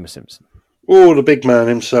 It's Homer Simpson. Oh, the big man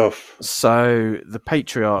himself. So the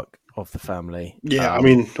patriarch of the family. Yeah,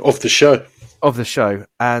 of the show. Of the show,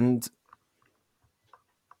 and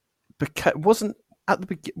wasn't at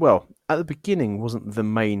the beginning wasn't the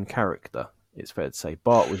main character. It's fair to say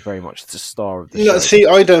Bart was very much the star of the show. See,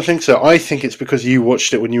 I don't think so. I think it's because you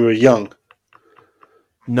watched it when you were young.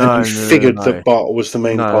 No, figured that Bart was the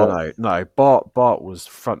main part. No. Bart was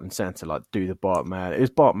front and center. Like, do the Bart man. It was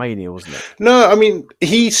Bart Mania, wasn't it? No,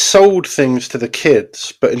 he sold things to the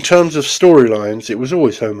kids, but in terms of storylines, it was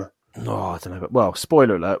always Homer. No, I don't know. But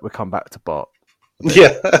spoiler alert: we'll come back to Bart.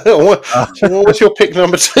 Yeah. What's your pick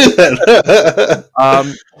number 2 then?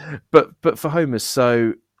 But for Homer,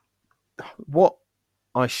 so what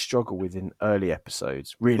I struggle with in early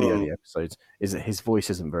episodes, early episodes, is that his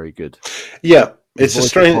voice isn't very good. Yeah, it's a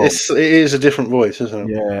strange. It is a different voice,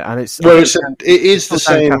 isn't it? Yeah, and it is the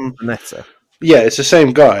same. Yeah, it's the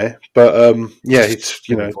same guy, but yeah, he's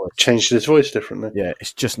Different voice. changed his voice differently. Yeah,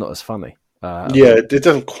 it's just not as funny. Yeah, it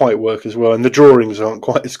doesn't quite work as well, and the drawings aren't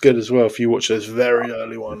quite as good as well. If you watch those very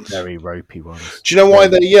early ones, very ropey ones. do you know why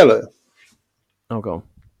they're yellow? Oh, go on.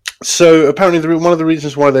 So apparently, one of the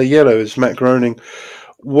reasons why they're yellow is Matt Groening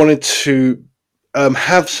wanted to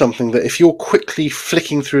have something that if you're quickly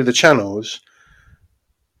flicking through the channels,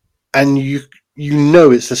 and you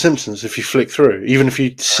it's The Simpsons if you flick through, even if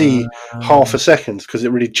you see half a second, because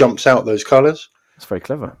it really jumps out those colours. That's very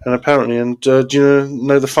clever. And apparently, do you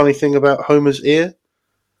know the funny thing about Homer's ear?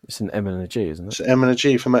 It's an M and a G, isn't it? It's an M and a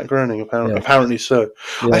G for Matt Groening, apparently. Yeah. Apparently so.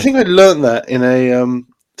 Yeah. I think I learned that in a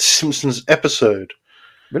Simpsons episode.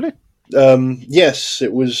 Really? Yes,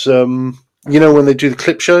 it was, when they do the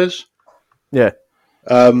clip shows? Yeah.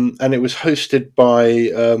 And it was hosted by,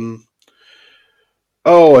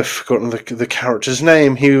 I've forgotten the character's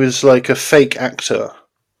name. He was like a fake actor.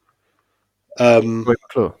 Wait,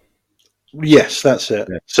 McClure. Yes, that's it.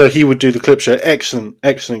 Yeah. So he would do the clip show. Excellent,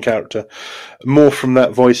 excellent character. More from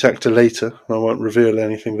that voice actor later. I won't reveal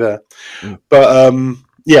anything there. But Homer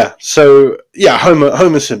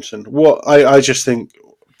Simpson. What I just think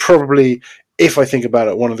probably, if I think about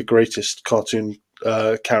it, one of the greatest cartoon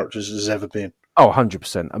characters has ever been. Oh,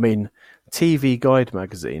 100%. I mean, TV Guide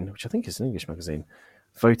magazine, which I think is an English magazine,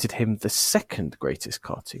 voted him the second greatest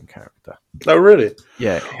cartoon character. Oh, really?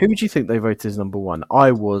 Yeah. Who do you think they voted as number one?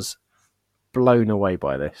 I was blown away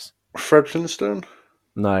by this. Fred Flintstone?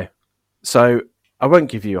 No. So I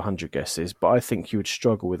won't give you 100 guesses, but I think you would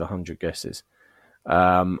struggle with 100 guesses.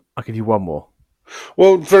 I'll give you one more.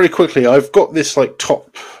 Well, very quickly, I've got this like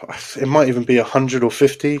top, it might even be 100 or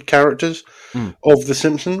 50 characters of The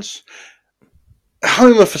Simpsons.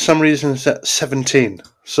 Homer, for some reason, is at 17.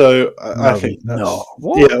 So I think that's... No.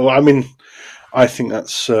 What? Yeah, well, I mean, I think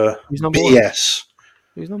that's Who's number BS.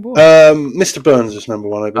 Who's number one? Mr. Burns is number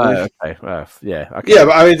one, I believe. Okay. Yeah. Okay. Yeah,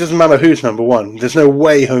 but I mean, it doesn't matter who's number one. There's no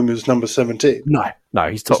way Homer's number 17. No,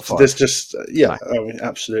 he's top five. There's just, I mean,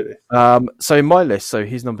 absolutely. So in my list,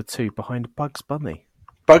 he's number two behind Bugs Bunny.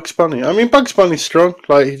 Bugs Bunny. I mean, Bugs Bunny's strong.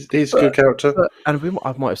 Like, he's a good character. And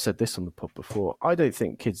I might have said this on the pod before. I don't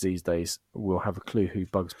think kids these days will have a clue who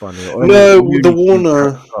Bugs Bunny or no, the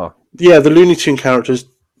Warner. Yeah, the Looney Tune characters,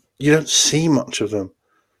 you don't see much of them.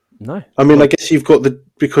 No. I mean, I guess you've got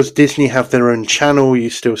because Disney have their own channel,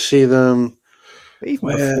 you still see them. But even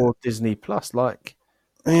before Disney Plus,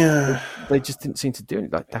 they just didn't seem to do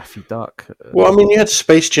anything, like Daffy Duck. Well, I mean, you had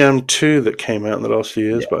Space Jam 2 that came out in the last few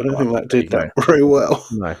years, but I don't think that did that very well.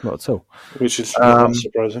 No, not at all. Which is not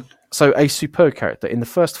surprising. So, a superb character. In the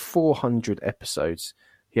first 400 episodes,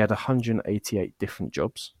 he had 188 different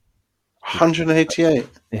jobs. 188?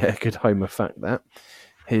 Yeah, good Homer fact, that.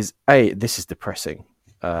 This is depressing,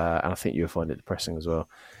 and I think you'll find it depressing as well.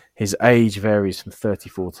 His age varies from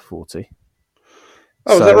 34 to 40.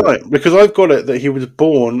 Oh, is that right? Because I've got it that he was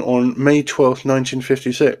born on May 12th,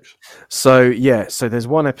 1956. So there's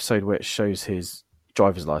one episode where it shows his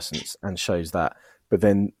driver's license and shows that, but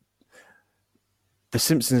then The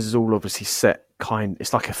Simpsons is all obviously set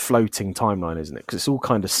it's like a floating timeline, isn't it? Because it's all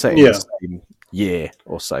kind of set in the same year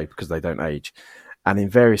or so because they don't age. And in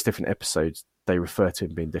various different episodes, they refer to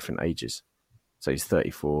him being different ages. So he's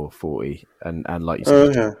 34, 40, and like you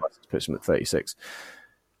said, puts him at 36.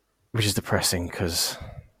 Which is depressing because,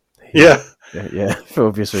 for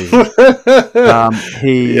obvious reasons.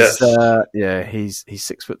 He's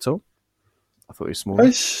 6 foot tall. I thought he was small. I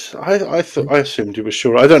assumed he was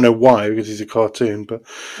short. I don't know why because he's a cartoon, but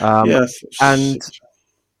so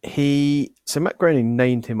Matt Groening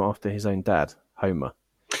named him after his own dad, Homer.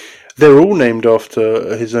 They're all named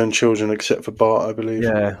after his own children except for Bart, I believe.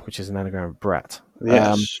 Yeah, which is an anagram of brat.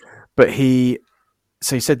 Yes, but he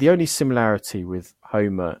said the only similarity with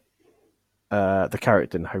Homer. The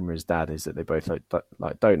character and Homer's dad is that they both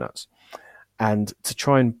like donuts, and to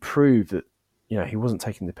try and prove that he wasn't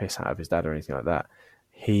taking the piss out of his dad or anything like that,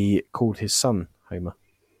 he called his son Homer.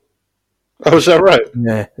 Oh, is that right?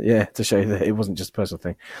 Yeah, to show that it wasn't just a personal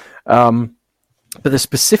thing. But the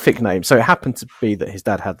specific name, so it happened to be that his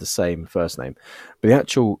dad had the same first name, but the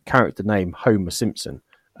actual character name Homer Simpson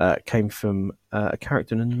came from a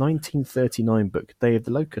character in a 1939 book, Day of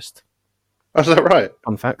the Locust. Oh, is that right?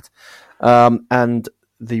 Fun fact. And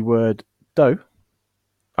the word dough,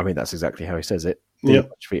 I mean, that's exactly how he says it.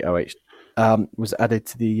 D-O-H, was added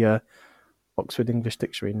to the Oxford English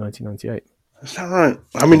Dictionary in 1998. Is that right?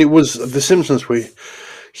 I mean, it was The Simpsons were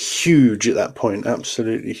huge at that point,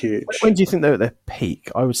 absolutely huge. When do you think they were at their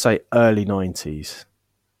peak? I would say early 90s.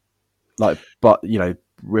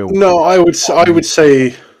 Real. No, I would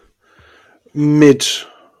say mid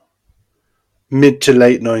mid to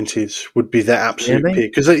late 90s would be their absolute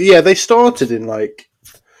peak. Because, they started in I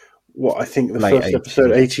think the Late first 80s.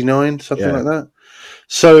 episode, 89, something like Yeah. that.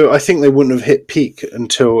 So I think they wouldn't have hit peak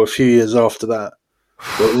until a few years after that.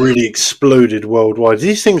 Where it really exploded worldwide.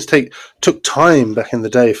 These things took time back in the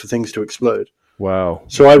day for things to explode. Wow.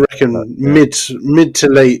 So I reckon mid to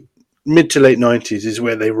late 90s is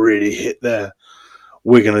where they really hit there.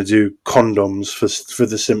 We're going to do condoms for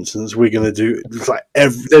the Simpsons. We're going to do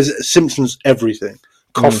there's Simpsons everything,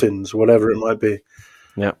 coffins, whatever it might be.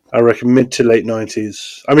 Yeah, I reckon mid to late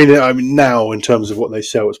 90s. I mean now in terms of what they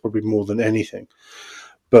sell, it's probably more than anything.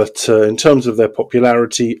 But in terms of their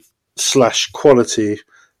popularity / quality,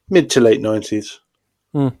 mid to late 90s.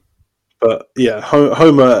 But yeah,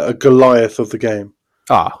 Homer, a Goliath of the game.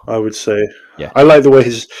 I would say. Yeah. I like the way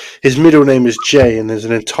his middle name is Jay, and there's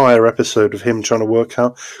an entire episode of him trying to work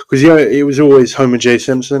out, because it was always Homer J.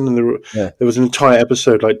 Simpson, and there was an entire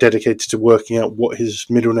episode dedicated to working out what his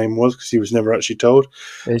middle name was, because he was never actually told.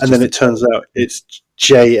 And then it turns out it's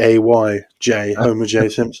Jay, J, Homer J.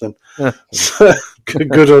 Simpson. So,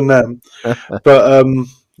 good on them. But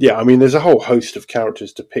there's a whole host of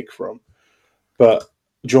characters to pick from. But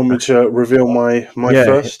do you want me to reveal my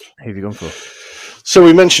first? Who have you gone for? So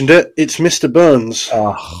we mentioned it. It's Mr. Burns.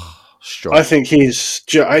 Strong. I think he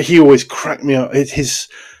always cracked me up. His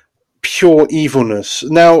pure evilness.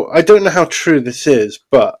 Now, I don't know how true this is,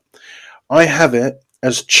 but I have it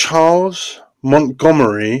as Charles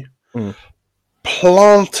Montgomery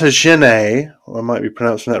Plantagenet. I might be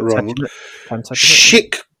pronouncing that wrong.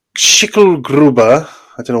 Schicklgruber.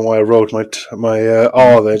 I don't know why I rolled my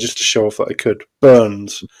R there just to show off that I could.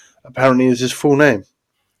 Burns. Apparently is his full name.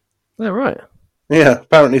 Yeah, right. Yeah,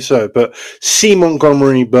 apparently so. But C.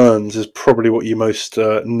 Montgomery Burns is probably what you most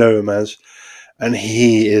know him as, and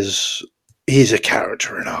he's a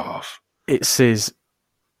character and a half. It's his.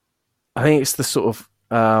 I think it's the sort of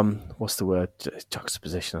what's the word?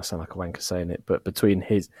 Juxtaposition. I sound like a wanker saying it, but between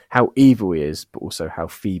how evil he is, but also how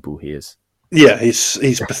feeble he is. Yeah,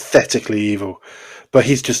 he's pathetically evil, but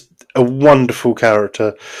he's just a wonderful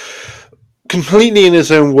character. Completely in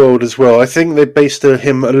his own world as well. I think they based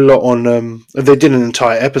him a lot on. They did an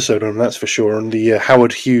entire episode on him, that's for sure, on the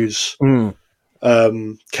Howard Hughes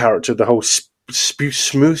character, the whole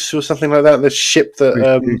Smoose or something like that. The ship that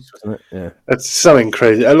that's something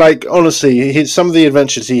crazy. Honestly, some of the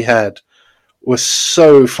adventures he had were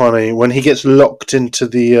so funny when he gets locked into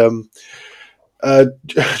the.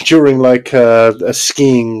 During a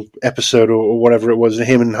skiing episode or whatever it was,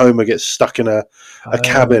 him and Homer get stuck in a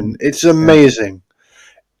cabin. It's amazing.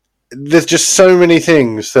 There's just so many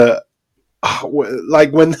things that,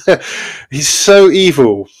 when he's so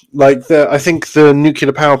evil. I think the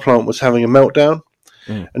nuclear power plant was having a meltdown,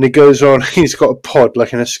 and he goes on. He's got a pod,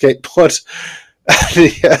 like an escape pod.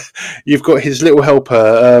 You've got his little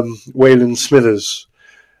helper, Waylon Smithers.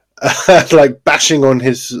 Bashing on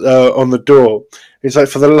his on the door. He's like,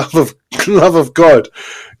 for the love of God,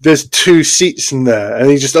 there's 2 seats in there,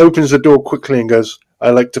 and he just opens the door quickly and goes,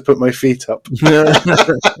 "I like to put my feet up."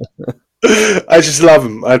 I just love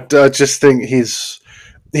him. I just think he's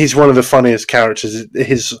one of the funniest characters.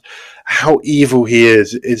 How evil he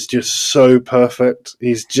is just so perfect.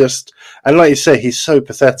 He's just, and like you say, he's so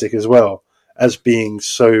pathetic as well as being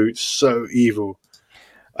so evil.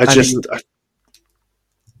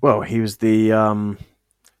 Well, he was the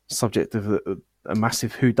subject of a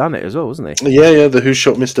massive whodunit as well, wasn't he? Yeah, the Who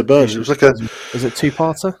Shot Mr. Burns. It was like Was it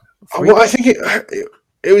 2-parter? Well, I think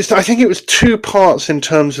it was. I think it was 2 parts in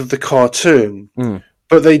terms of the cartoon,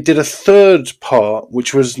 but they did a 3rd part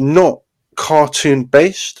which was not cartoon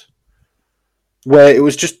based, where it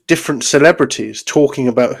was just different celebrities talking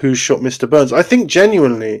about Who Shot Mr. Burns. I think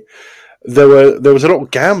genuinely. There was a lot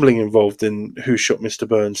of gambling involved in Who Shot Mr.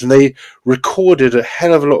 Burns, and they recorded a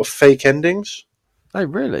hell of a lot of fake endings. Oh,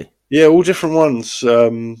 really? Yeah, all different ones,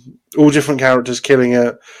 all different characters killing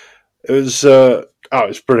it. It was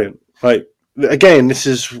it's brilliant. Again, this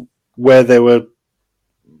is where they were,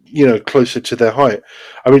 closer to their height.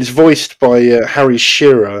 I mean, it's voiced by Harry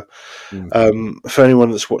Shearer. For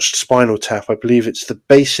anyone that's watched Spinal Tap, I believe it's the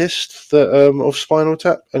bassist of Spinal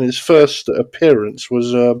Tap, and his first appearance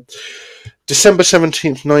was December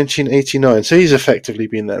 17th, 1989. So he's effectively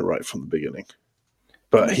been there right from the beginning.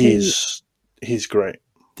 But he's great.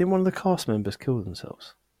 Didn't one of the cast members kill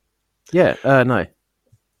themselves? Yeah, no.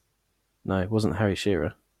 No, it wasn't Harry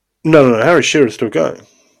Shearer. No, Harry Shearer's still going.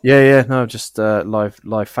 Yeah, no, just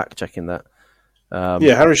live fact checking that.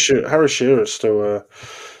 Harry Shearer's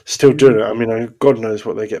still doing it. I mean, God knows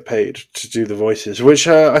what they get paid to do the voices. Which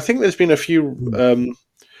I think there's been a few.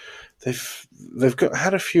 they've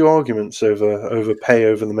had a few arguments over pay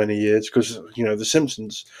over the many years because The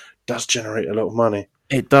Simpsons does generate a lot of money.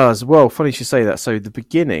 It does. Well, funny you should say that. So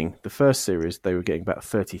the first series, they were getting about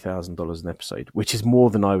 $30,000 an episode, which is more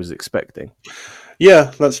than I was expecting.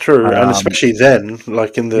 Yeah, that's true, and especially then,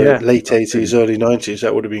 like in the late '80s, early '90s,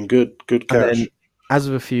 that would have been good cash. And then, as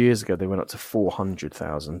of a few years ago, they went up to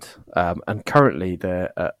 $400,000, and currently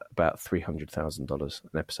they're at about $300,000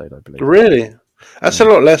 an episode, I believe. Really, that's a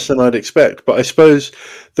lot less than I'd expect. But I suppose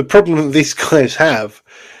the problem that these guys have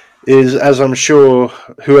is, as I'm sure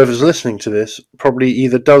whoever's listening to this probably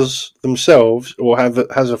either does themselves or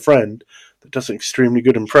has a friend that does an extremely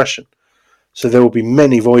good impression. So there will be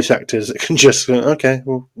many voice actors that can just go, okay,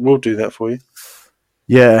 we'll do that for you.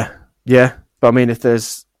 Yeah. But I mean, if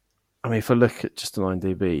I look at just an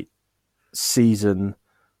IMDb, season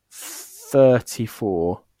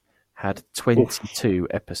 34 had 22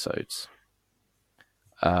 episodes.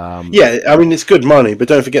 Yeah, I mean, it's good money, but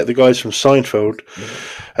don't forget the guys from Seinfeld,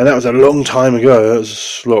 and that was a long time ago. That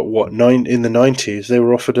was in the 90s. They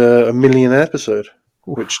were offered $1 million an episode,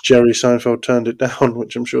 which Jerry Seinfeld turned it down,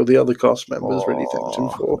 which I'm sure the other cast members really thanked him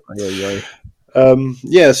for.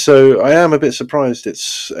 Yeah, so I am a bit surprised.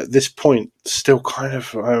 It's at this point still kind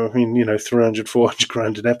of, 300-400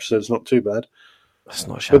 grand an episode is not too bad. That's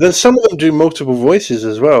not shabby. But then some of them do multiple voices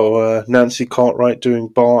as well. Nancy Cartwright doing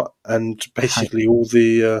Bart, and basically all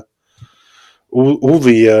the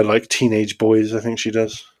like teenage boys. I think she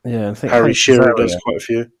does. Yeah, I think Harry Shearer does quite a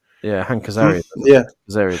few. Yeah, Hank Azaria.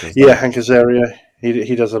 Hank Azaria.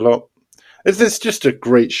 He does a lot. It's just a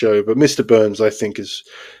great show. But Mr. Burns, I think,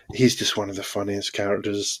 he's just one of the funniest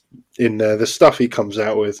characters in there. The stuff he comes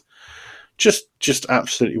out with, just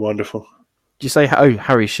absolutely wonderful. Did you say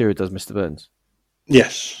Harry Shearer does Mr. Burns?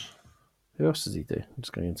 Yes. Who else does he do? I'm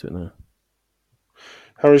just going into it now.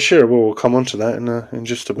 Harry Shearer. Well, we'll come on to that in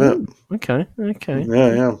just a bit. Ooh, okay.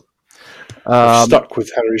 Yeah. I'm stuck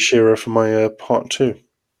with Harry Shearer for my part 2.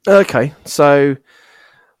 Okay, so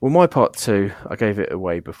my part 2, I gave it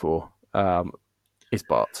away before, is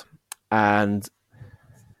Bart, and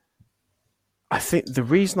I think the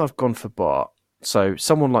reason I've gone for Bart, so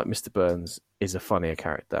someone like Mr. Burns is a funnier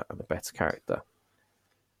character and a better character,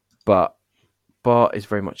 but Bart is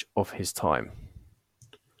very much of his time.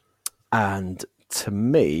 And to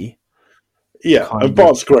me... Yeah, and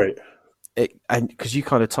Bart's great. And because you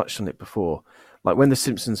kind of touched on it before, like when The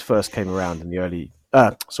Simpsons first came around in the late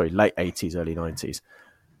 80s, early 90s,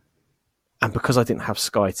 and because I didn't have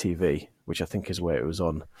Sky TV, which I think is where it was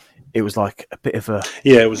on, it was like a bit of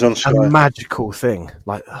it was on Sky. A magical thing.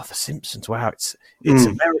 Like, The Simpsons, wow,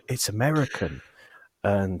 it's American.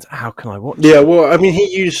 And how can I watch it? Yeah, well, I mean,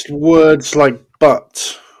 he used words like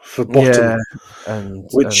butt for bottom,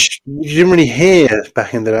 which you didn't really hear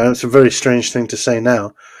back in the day. It's a very strange thing to say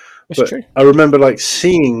now. It's true. I remember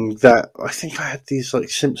seeing that. I think I had these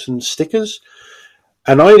Simpsons stickers,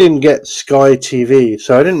 and I didn't get Sky TV,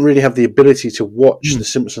 so I didn't really have the ability to watch The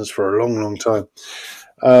Simpsons for a long, long time.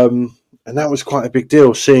 And that was quite a big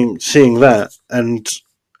deal, seeing that. And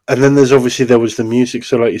then there was the music.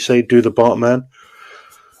 So, like you say, do the Bartman.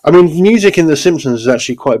 I mean, music in The Simpsons is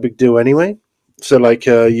actually quite a big deal anyway. So,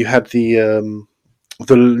 you had the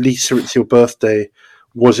Lisa, It's Your Birthday.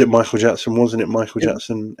 Was it Michael Jackson? Wasn't it Michael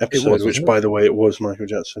Jackson episode? Which, by the way, it was Michael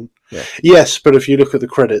Jackson. Yeah. Yes, but if you look at the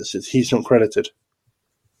credits, he's not credited.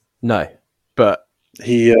 No, but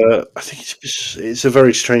he. I think it's a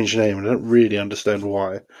very strange name. I don't really understand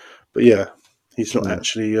why, but yeah, he's not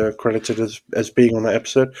actually credited as being on that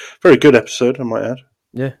episode. Very good episode, I might add.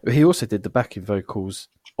 Yeah, he also did the backing vocals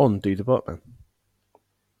on "Do the Bartman."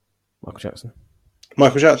 Michael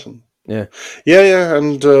Jackson. Yeah,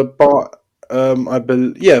 and Bart.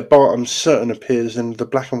 Bart, I'm certain, appears in the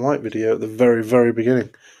black and white video at the very, very beginning.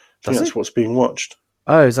 I think that's what's being watched.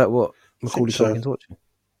 Oh, is that what Macaulay Culkin's watching?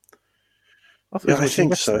 I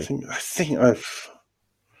think so. I think I've.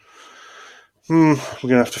 We're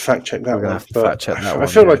gonna have to fact check that one. I feel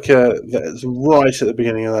like that's right at the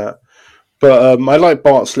beginning of that. But I like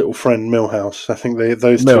Bart's little friend Milhouse. I think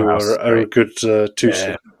those two are a good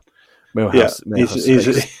twosome. Milhouse,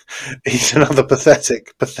 he's another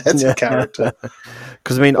pathetic character.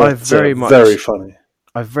 Because I mean, very funny.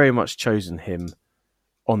 I've very much chosen him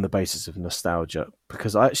on the basis of nostalgia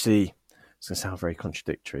because it's going to sound very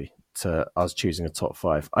contradictory to us choosing a top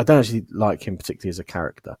 5. I don't actually like him particularly as a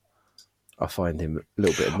character. I find him a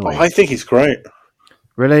little bit annoying. I think he's great.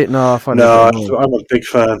 Really? No, I find him a bit annoying. I'm a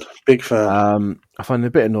big fan. I find him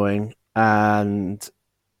a bit annoying,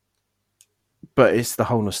 but it's the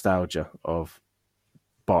whole nostalgia of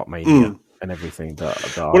Bartmania and everything.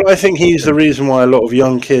 Well, I think he's the reason why a lot of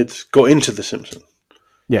young kids got into The Simpsons.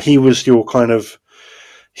 Yeah. he was he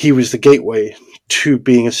was the gateway to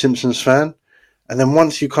being a Simpsons fan. And then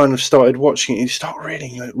once you kind of started watching it, you start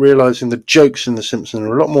really realizing the jokes in The Simpsons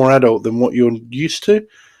are a lot more adult than what you're used to.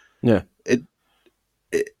 Yeah.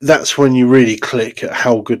 That's when you really click at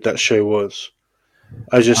how good that show was.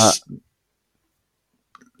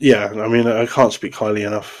 Yeah, I mean, I can't speak highly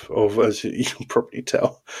enough of, as you can probably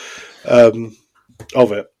tell,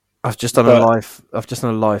 of it. I've just done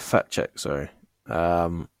a live fact check. Sorry.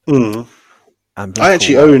 And I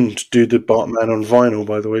actually owned "Do the Bartman" on vinyl,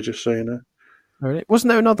 by the way, just so you know. Really? Wasn't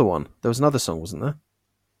there another one? There was another song, wasn't there?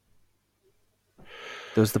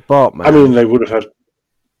 There was the Bartman. I mean, they would have had.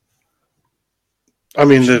 I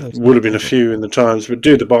mean, there would have been a few in the times, but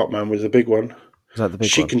 "Do the Bartman" was the big one. Was that the big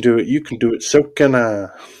She one? can do it, you can do it, so can I.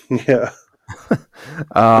 Yeah. It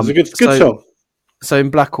was a good song. So in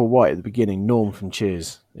black or white at the beginning, Norm from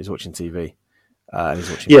Cheers is watching TV. And he's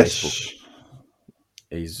watching baseball.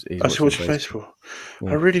 He's watching baseball. Yeah.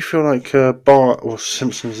 I really feel like Bart or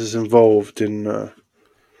Simpsons is involved in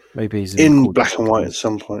maybe he's in black and white at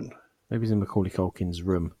some point. Maybe he's in Macaulay Culkin's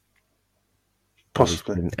room.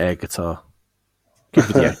 Possibly. An air guitar. Good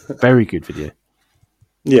video. Very good video.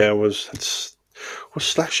 Yeah, it was. Was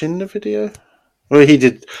Slash in the video? Well, he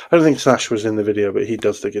did. I don't think Slash was in the video, but he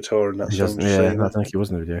does the guitar in that song. I don't think he was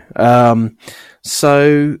in the video.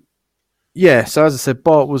 So as I said,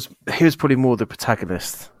 Bart was probably more the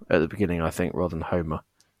protagonist at the beginning, I think, rather than Homer.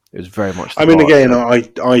 It was very much.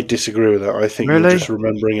 I disagree with that. I think you're just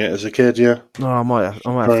remembering it as a kid. Yeah. No, I might have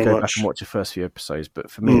to go back and watch the first few episodes, but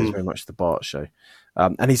for me, it's very much the Bart show.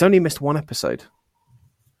 And he's only missed one episode.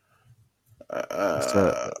 That's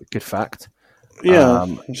a good fact. Yeah,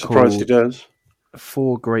 I'm surprised he does.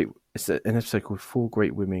 It's an episode called Four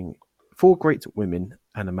Great Women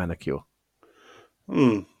and a Manicure.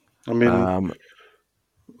 I mean, I'm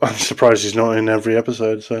surprised he's not in every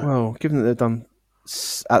episode. So, well, given that they've done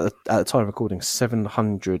at the time of recording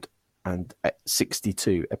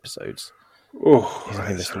 762 episodes. Oh, he's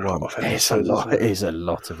only missed one. It's a lot. It is a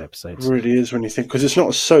lot of episodes. It really is when you think, because it's not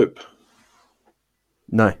a soap.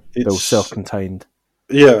 No, they're all self-contained.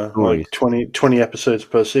 Yeah, stories. Like 20 episodes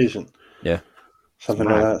per season. Yeah. Something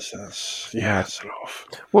like that. So that's a lot of...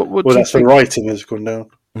 What that's the writing has gone down.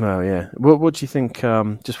 Oh, yeah. What do you think,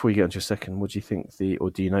 just before you get into your second, what do you think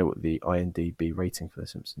or do you know what the IMDb rating for The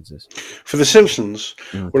Simpsons is? For The Simpsons?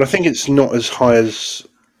 Well, I think it's not as high as...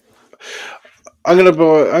 I'm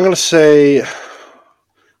gonna say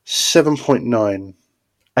 7.9.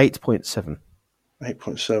 8.7.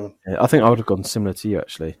 8.7. Yeah, I think I would have gone similar to you,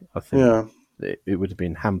 actually. I think it would have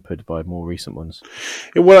been hampered by more recent ones.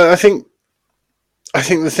 Yeah, well, I think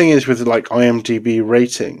the thing is with like IMDb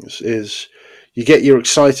ratings is you get your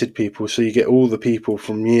excited people, so you get all the people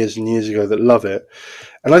from years and years ago that love it.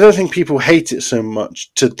 And I don't think people hate it so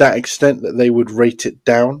much to that extent that they would rate it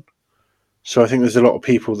down. So I think there's a lot of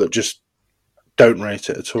people that just don't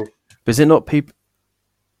rate it at all. But is it not people?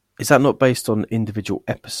 Is that not based on individual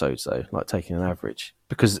episodes, though, like taking an average?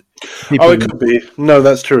 Because it could be. No,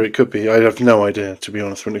 that's true. It could be. I have no idea, to be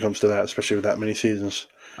honest, when it comes to that, especially with that many seasons.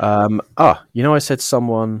 I said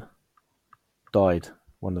someone died,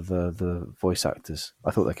 one of the voice actors.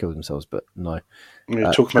 I thought they killed themselves, but no.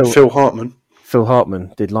 You're talking about Phil Hartman. Phil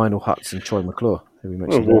Hartman did Lionel Hutz and Troy McClure, who we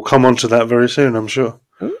mentioned. We'll come on to that very soon, I'm sure.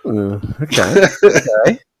 Ooh, okay.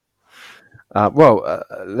 Okay.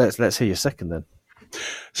 Let's hear your second then.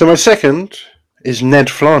 So my second is Ned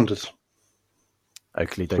Flanders.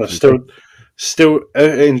 Oakley Dokley. Still,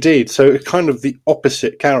 indeed. So kind of the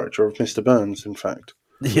opposite character of Mr. Burns, in fact.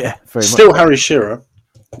 Yeah, very still much. Harry Shearer.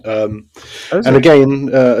 And again,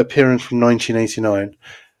 appearing from 1989.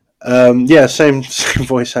 Same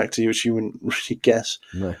voice actor, which you wouldn't really guess.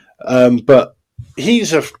 No. But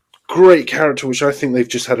he's a great character, which I think they've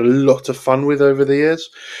just had a lot of fun with over the years.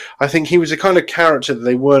 I think he was a kind of character that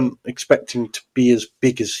they weren't expecting to be as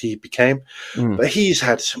big as he became. But he's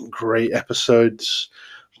had some great episodes.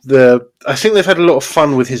 I think they've had a lot of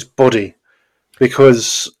fun with his body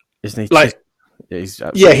because, isn't he? He's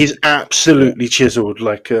absolutely chiseled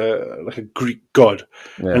like a Greek god.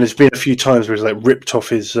 Yeah. And there's been a few times where he's like ripped off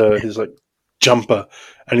his like jumper,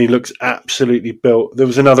 and he looks absolutely built. There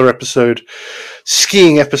was another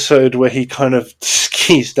skiing episode, where he kind of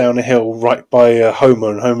skis down a hill right by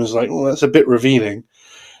Homer, and Homer's like, "Oh, that's a bit revealing."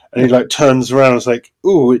 And he like turns around and is like,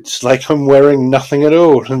 "Ooh, it's like I'm wearing nothing at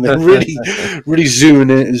all." And they really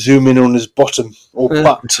zoom in on his bottom or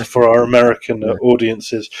butt for our American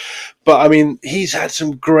audiences. But I mean, he's had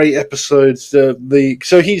some great episodes.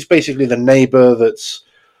 So he's basically the neighbor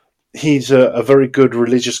he's a very good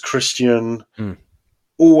religious Christian,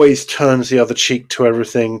 always turns the other cheek to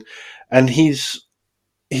everything. And he's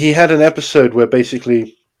he had an episode where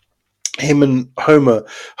basically him and Homer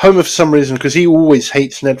for some reason, because he always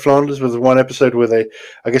hates Ned Flanders, was one episode where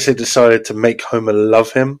I guess they decided to make Homer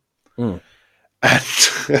love him. And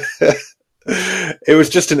it was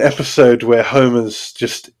just an episode where Homer's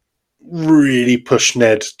just really pushed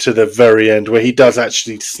Ned to the very end, where he does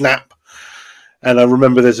actually snap. And I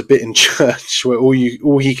remember there's a bit in church where all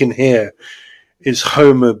he can hear is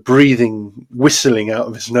Homer breathing, whistling out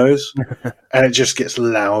of his nose, and it just gets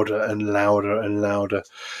louder and louder and louder.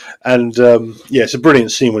 And it's a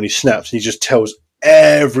brilliant scene when he snaps and he just tells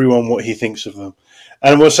everyone what he thinks of them.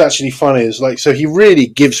 And what's actually funny is, like, so he really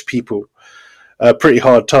gives people a pretty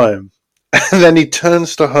hard time, and then he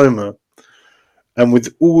turns to Homer, and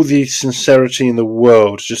with all the sincerity in the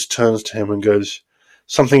world, just turns to him and goes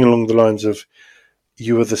something along the lines of,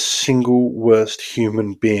 "You are the single worst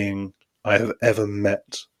human being I have ever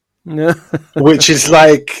met." Which is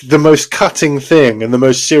like the most cutting thing and the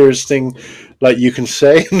most serious thing like you can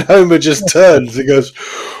say. And Homer just turns and goes,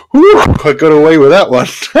 "Whew, I got away with that one."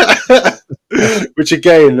 Which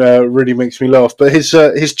again really makes me laugh. But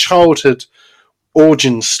his childhood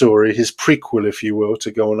origin story, his prequel, if you will,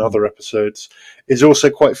 to go on other episodes, is also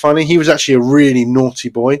quite funny. He was actually a really naughty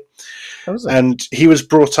boy, and he was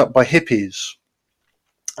brought up by hippies.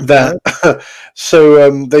 They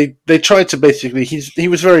tried to basically, he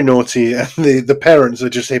was very naughty, and the parents are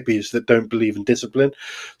just hippies that don't believe in discipline.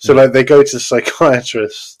 So like they go to the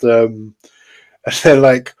psychiatrist, and they're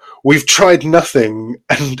like, "We've tried nothing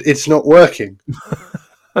and it's not working."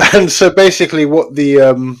 And so basically what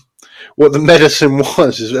the medicine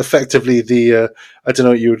was is effectively I don't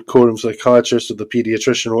know what you would call him, psychiatrist or the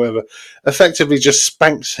pediatrician or whatever, effectively just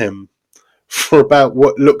spanks him for about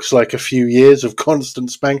what looks like a few years of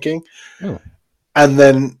constant spanking. And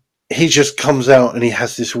then he just comes out and he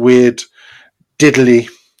has this weird diddly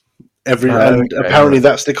apparently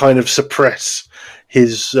that's to kind of suppress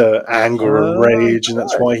his anger and rage, and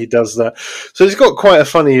that's why he does that. So he's got quite a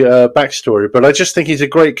funny backstory, but I just think he's a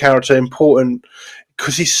great character, important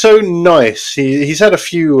because he's so nice. He's had a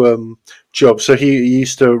few jobs. So he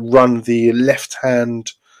used to run the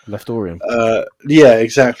Leftorium. Yeah,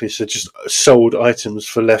 exactly. So just sold items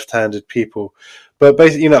for left-handed people. But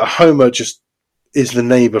basically, Homer just is the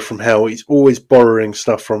neighbor from hell. He's always borrowing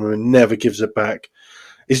stuff from him and never gives it back.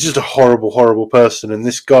 He's just a horrible, horrible person. And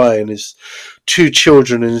this guy and his 2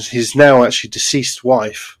 children and his now actually deceased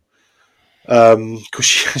wife, because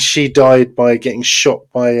she died by getting shot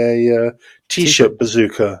by a T-shirt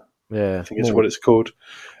bazooka. Yeah, I think it's what it's called.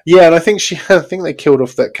 Yeah, and I think they killed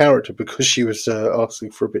off that character because she was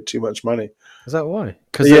asking for a bit too much money. Is that why?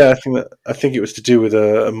 I think it was to do with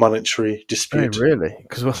a monetary dispute. Oh, really?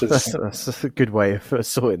 Because that's a good way of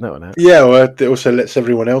sorting that one out. Yeah, well, it also lets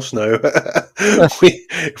everyone else know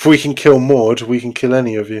if we can kill Maud, we can kill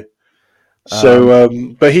any of you. So,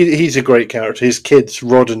 but he's a great character. His kids,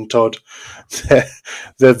 Rod and Todd,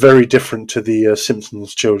 they're very different to the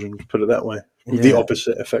Simpsons children. To put it that way, the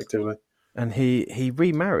opposite, effectively. And he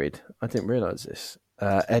remarried. I didn't realise this.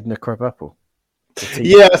 Edna Krabappel.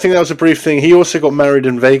 Yeah, I think that was a brief thing. He also got married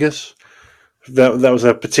in Vegas. That was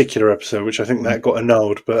a particular episode, which I think that got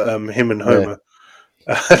annulled. But him and Homer,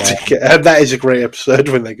 and that is a great episode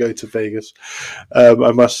when they go to Vegas. I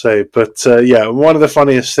must say, but one of the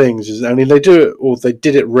funniest things is, I mean, they do it, or they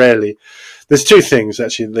did it rarely. There's 2 things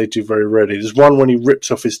actually they do very rarely. There's one when he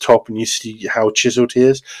rips off his top and you see how chiseled he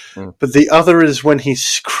is, but the other is when he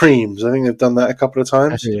screams. I think they've done that a couple of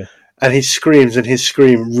times. Yeah. And he screams, and his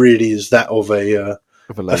scream really is that of a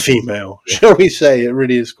female, shall we say? It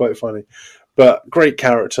really is quite funny, but great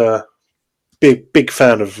character. Big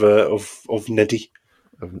fan of Neddy,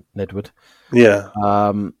 of Nedwood. Yeah,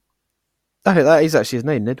 that is actually his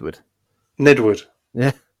name, Nedwood. Nedwood.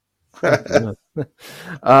 Yeah.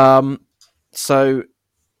 So,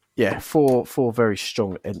 yeah, four very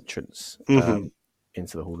strong entrants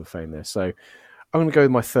into the Hall of Fame there. So, I'm going to go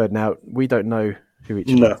with my third. Now, we don't know who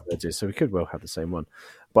each of our thirds is, so we could well have the same one.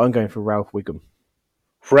 But I'm going for Ralph Wiggum.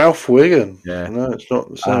 Ralph Wiggum? Yeah. No, it's not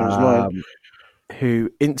the same as mine.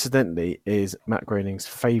 Who, incidentally, is Matt Groening's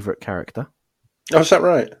favourite character. Oh, is that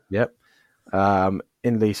right? Yep.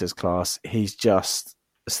 In Lisa's class, he's just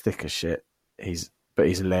a stick of shit. But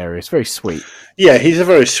he's hilarious, very sweet. Yeah, he's a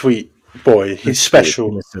very sweet boy. He's special.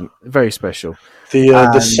 Innocent, very special.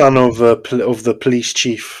 The son of the police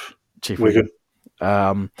chief Wiggum.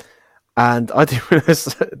 And I didn't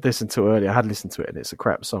listen to it earlier. I had listened to it, and it's a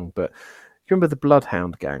crap song. But you remember the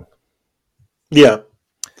Bloodhound Gang? Yeah.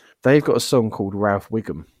 They've got a song called Ralph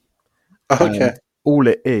Wiggum. Okay. All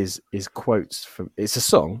it is quotes from... It's a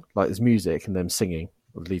song, like there's music and them singing,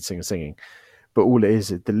 or the lead singer singing. But all it is,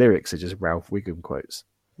 the lyrics are just Ralph Wiggum quotes.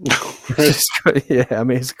 Yeah, I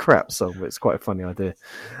mean, it's a crap song, but it's quite a funny idea.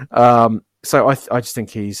 So I just think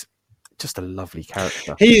he's just a lovely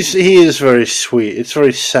character. He is very sweet. It's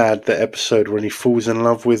very sad, that episode when he falls in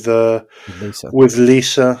love with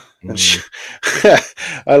Lisa. And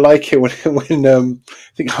I like it when I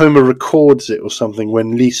think Homer records it or something,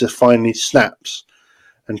 when Lisa finally snaps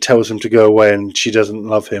and tells him to go away and she doesn't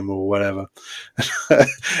love him or whatever.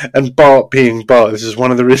 And Bart being Bart, this is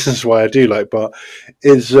one of the reasons why I do like Bart,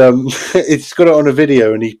 is it's got it on a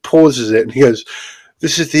video and he pauses it and he goes,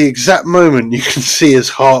 "This is the exact moment you can see his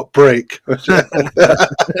heart break." Which I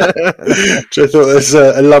thought was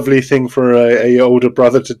a lovely thing for a older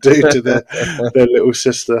brother to do to their little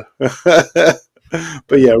sister.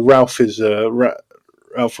 But yeah, Ralph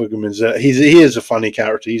Wiggum's he is a funny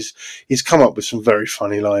character. He's come up with some very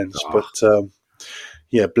funny lines, but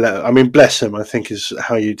bless him, I think is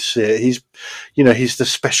how you'd see it. He's the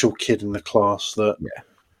special kid in the class that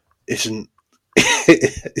isn't.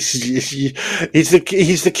 He's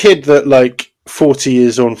the kid that, like, 40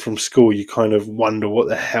 years on from school, you kind of wonder what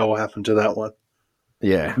the hell happened to that one.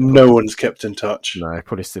 Yeah, no one's kept in touch. No,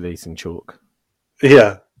 probably still eating chalk.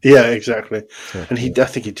 Yeah, exactly. Yeah, and I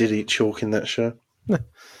think he did eat chalk in that show.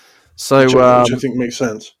 So, which I think makes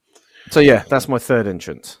sense. So yeah, that's my third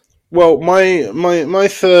entrance. Well, my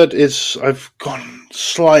third is, I've gone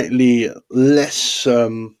slightly less.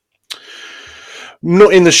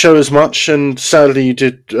 Not in the show as much, and sadly you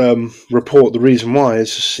did report the reason why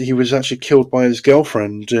is he was actually killed by his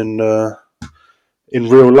girlfriend in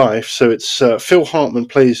real life. So it's Phil Hartman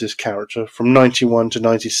plays this character from 91 to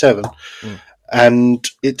 97, and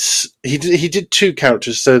he did two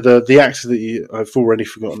characters. So the actor that I've already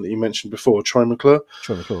forgotten that you mentioned before, Troy McClure.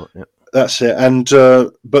 Troy McClure, yeah. That's it. And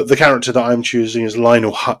but the character that I'm choosing is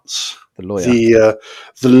Lionel Hutz, the lawyer,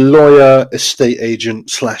 the lawyer, estate agent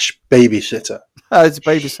 / babysitter. Oh, it's a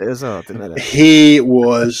babysitter as well, didn't know that. He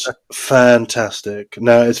was fantastic.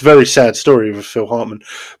 Now, it's a very sad story with Phil Hartman,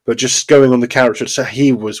 but just going on the character, so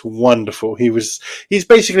he was wonderful. He's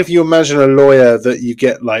basically, if you imagine a lawyer that you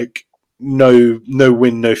get like no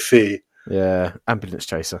win, no fee. Yeah, ambulance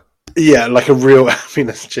chaser. Yeah, like a real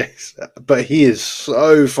ambulance chaser. But he is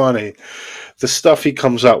so funny. The stuff he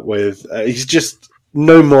comes up with, he's just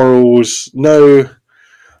no morals, no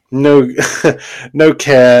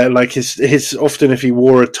care. Like his often, if he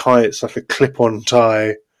wore a tie, it's like a clip-on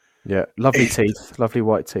tie. Yeah, lovely teeth, lovely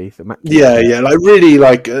white teeth. Yeah, like really,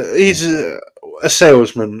 like he's a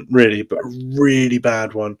salesman, really, but a really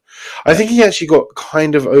bad one. I think he actually got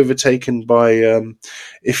kind of overtaken by,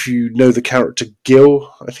 if you know the character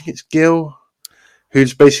Gil, I think it's Gil,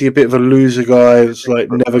 who's basically a bit of a loser guy that's like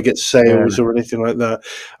never gets sales or anything like that.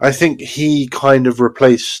 I think he kind of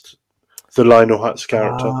replaced the Lionel Hutz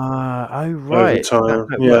character. Oh, right. Over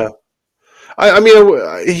time. Yeah. I mean,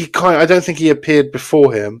 I don't think he appeared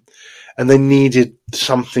before him, and they needed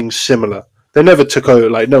something similar. They never took over,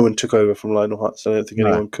 like no one took over from Lionel Hutz. I don't think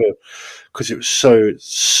anyone could, because it was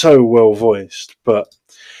so well voiced. But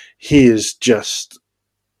he is just,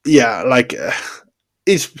 like,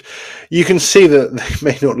 you can see that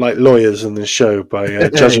they may not like lawyers in this show by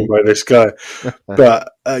judging by this guy.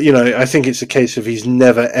 But I think it's a case of he's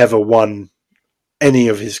never ever won any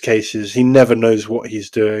of his cases. He never knows what he's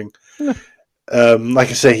doing. Like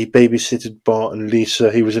I say, he babysitted Bart and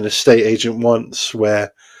Lisa. He was an estate agent once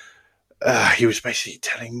where he was basically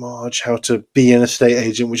telling Marge how to be an estate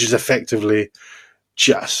agent, which is effectively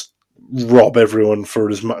just rob everyone for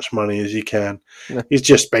as much money as you can. He's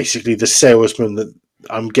just basically the salesman that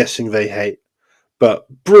I'm guessing they hate. But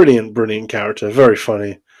brilliant character, very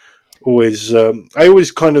funny.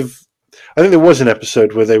 I think there was an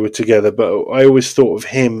episode where they were together, but I always thought of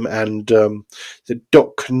him and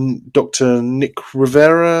Dr. Nick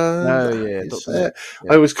Rivera. Oh, yeah. Dr. Nick.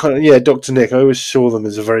 I was Dr. Nick. I always saw them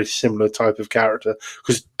as a very similar type of character,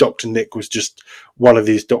 because Dr. Nick was just one of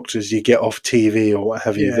these doctors you get off TV or what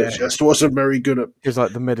have you that just wasn't very good at he was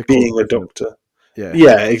like the medical being a doctor.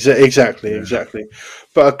 Yeah, exactly.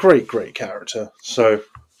 But a great character. So,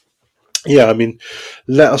 yeah, I mean,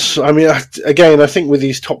 again, I think with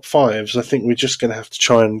these top fives, I think we're just going to have to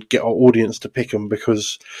try and get our audience to pick them,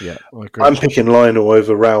 because I'm picking Lionel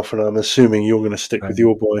over Ralph, and I'm assuming you're going to stick with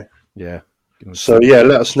your boy. Yeah. So,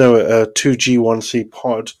 let us know at 2G1C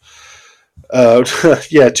Pod.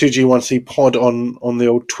 2G1C Pod on the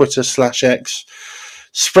old Twitter /X.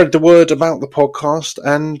 Spread the word about the podcast,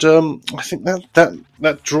 and I think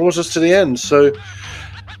that draws us to the end. So,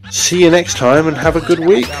 see you next time, and have a good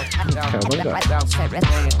week. It's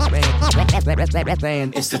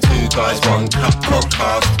the Two Guys One Cup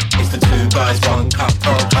podcast. It's the Two Guys One Cup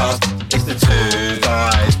podcast. It's the Two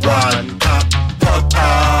Guys One Cup podcast.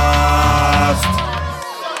 podcast.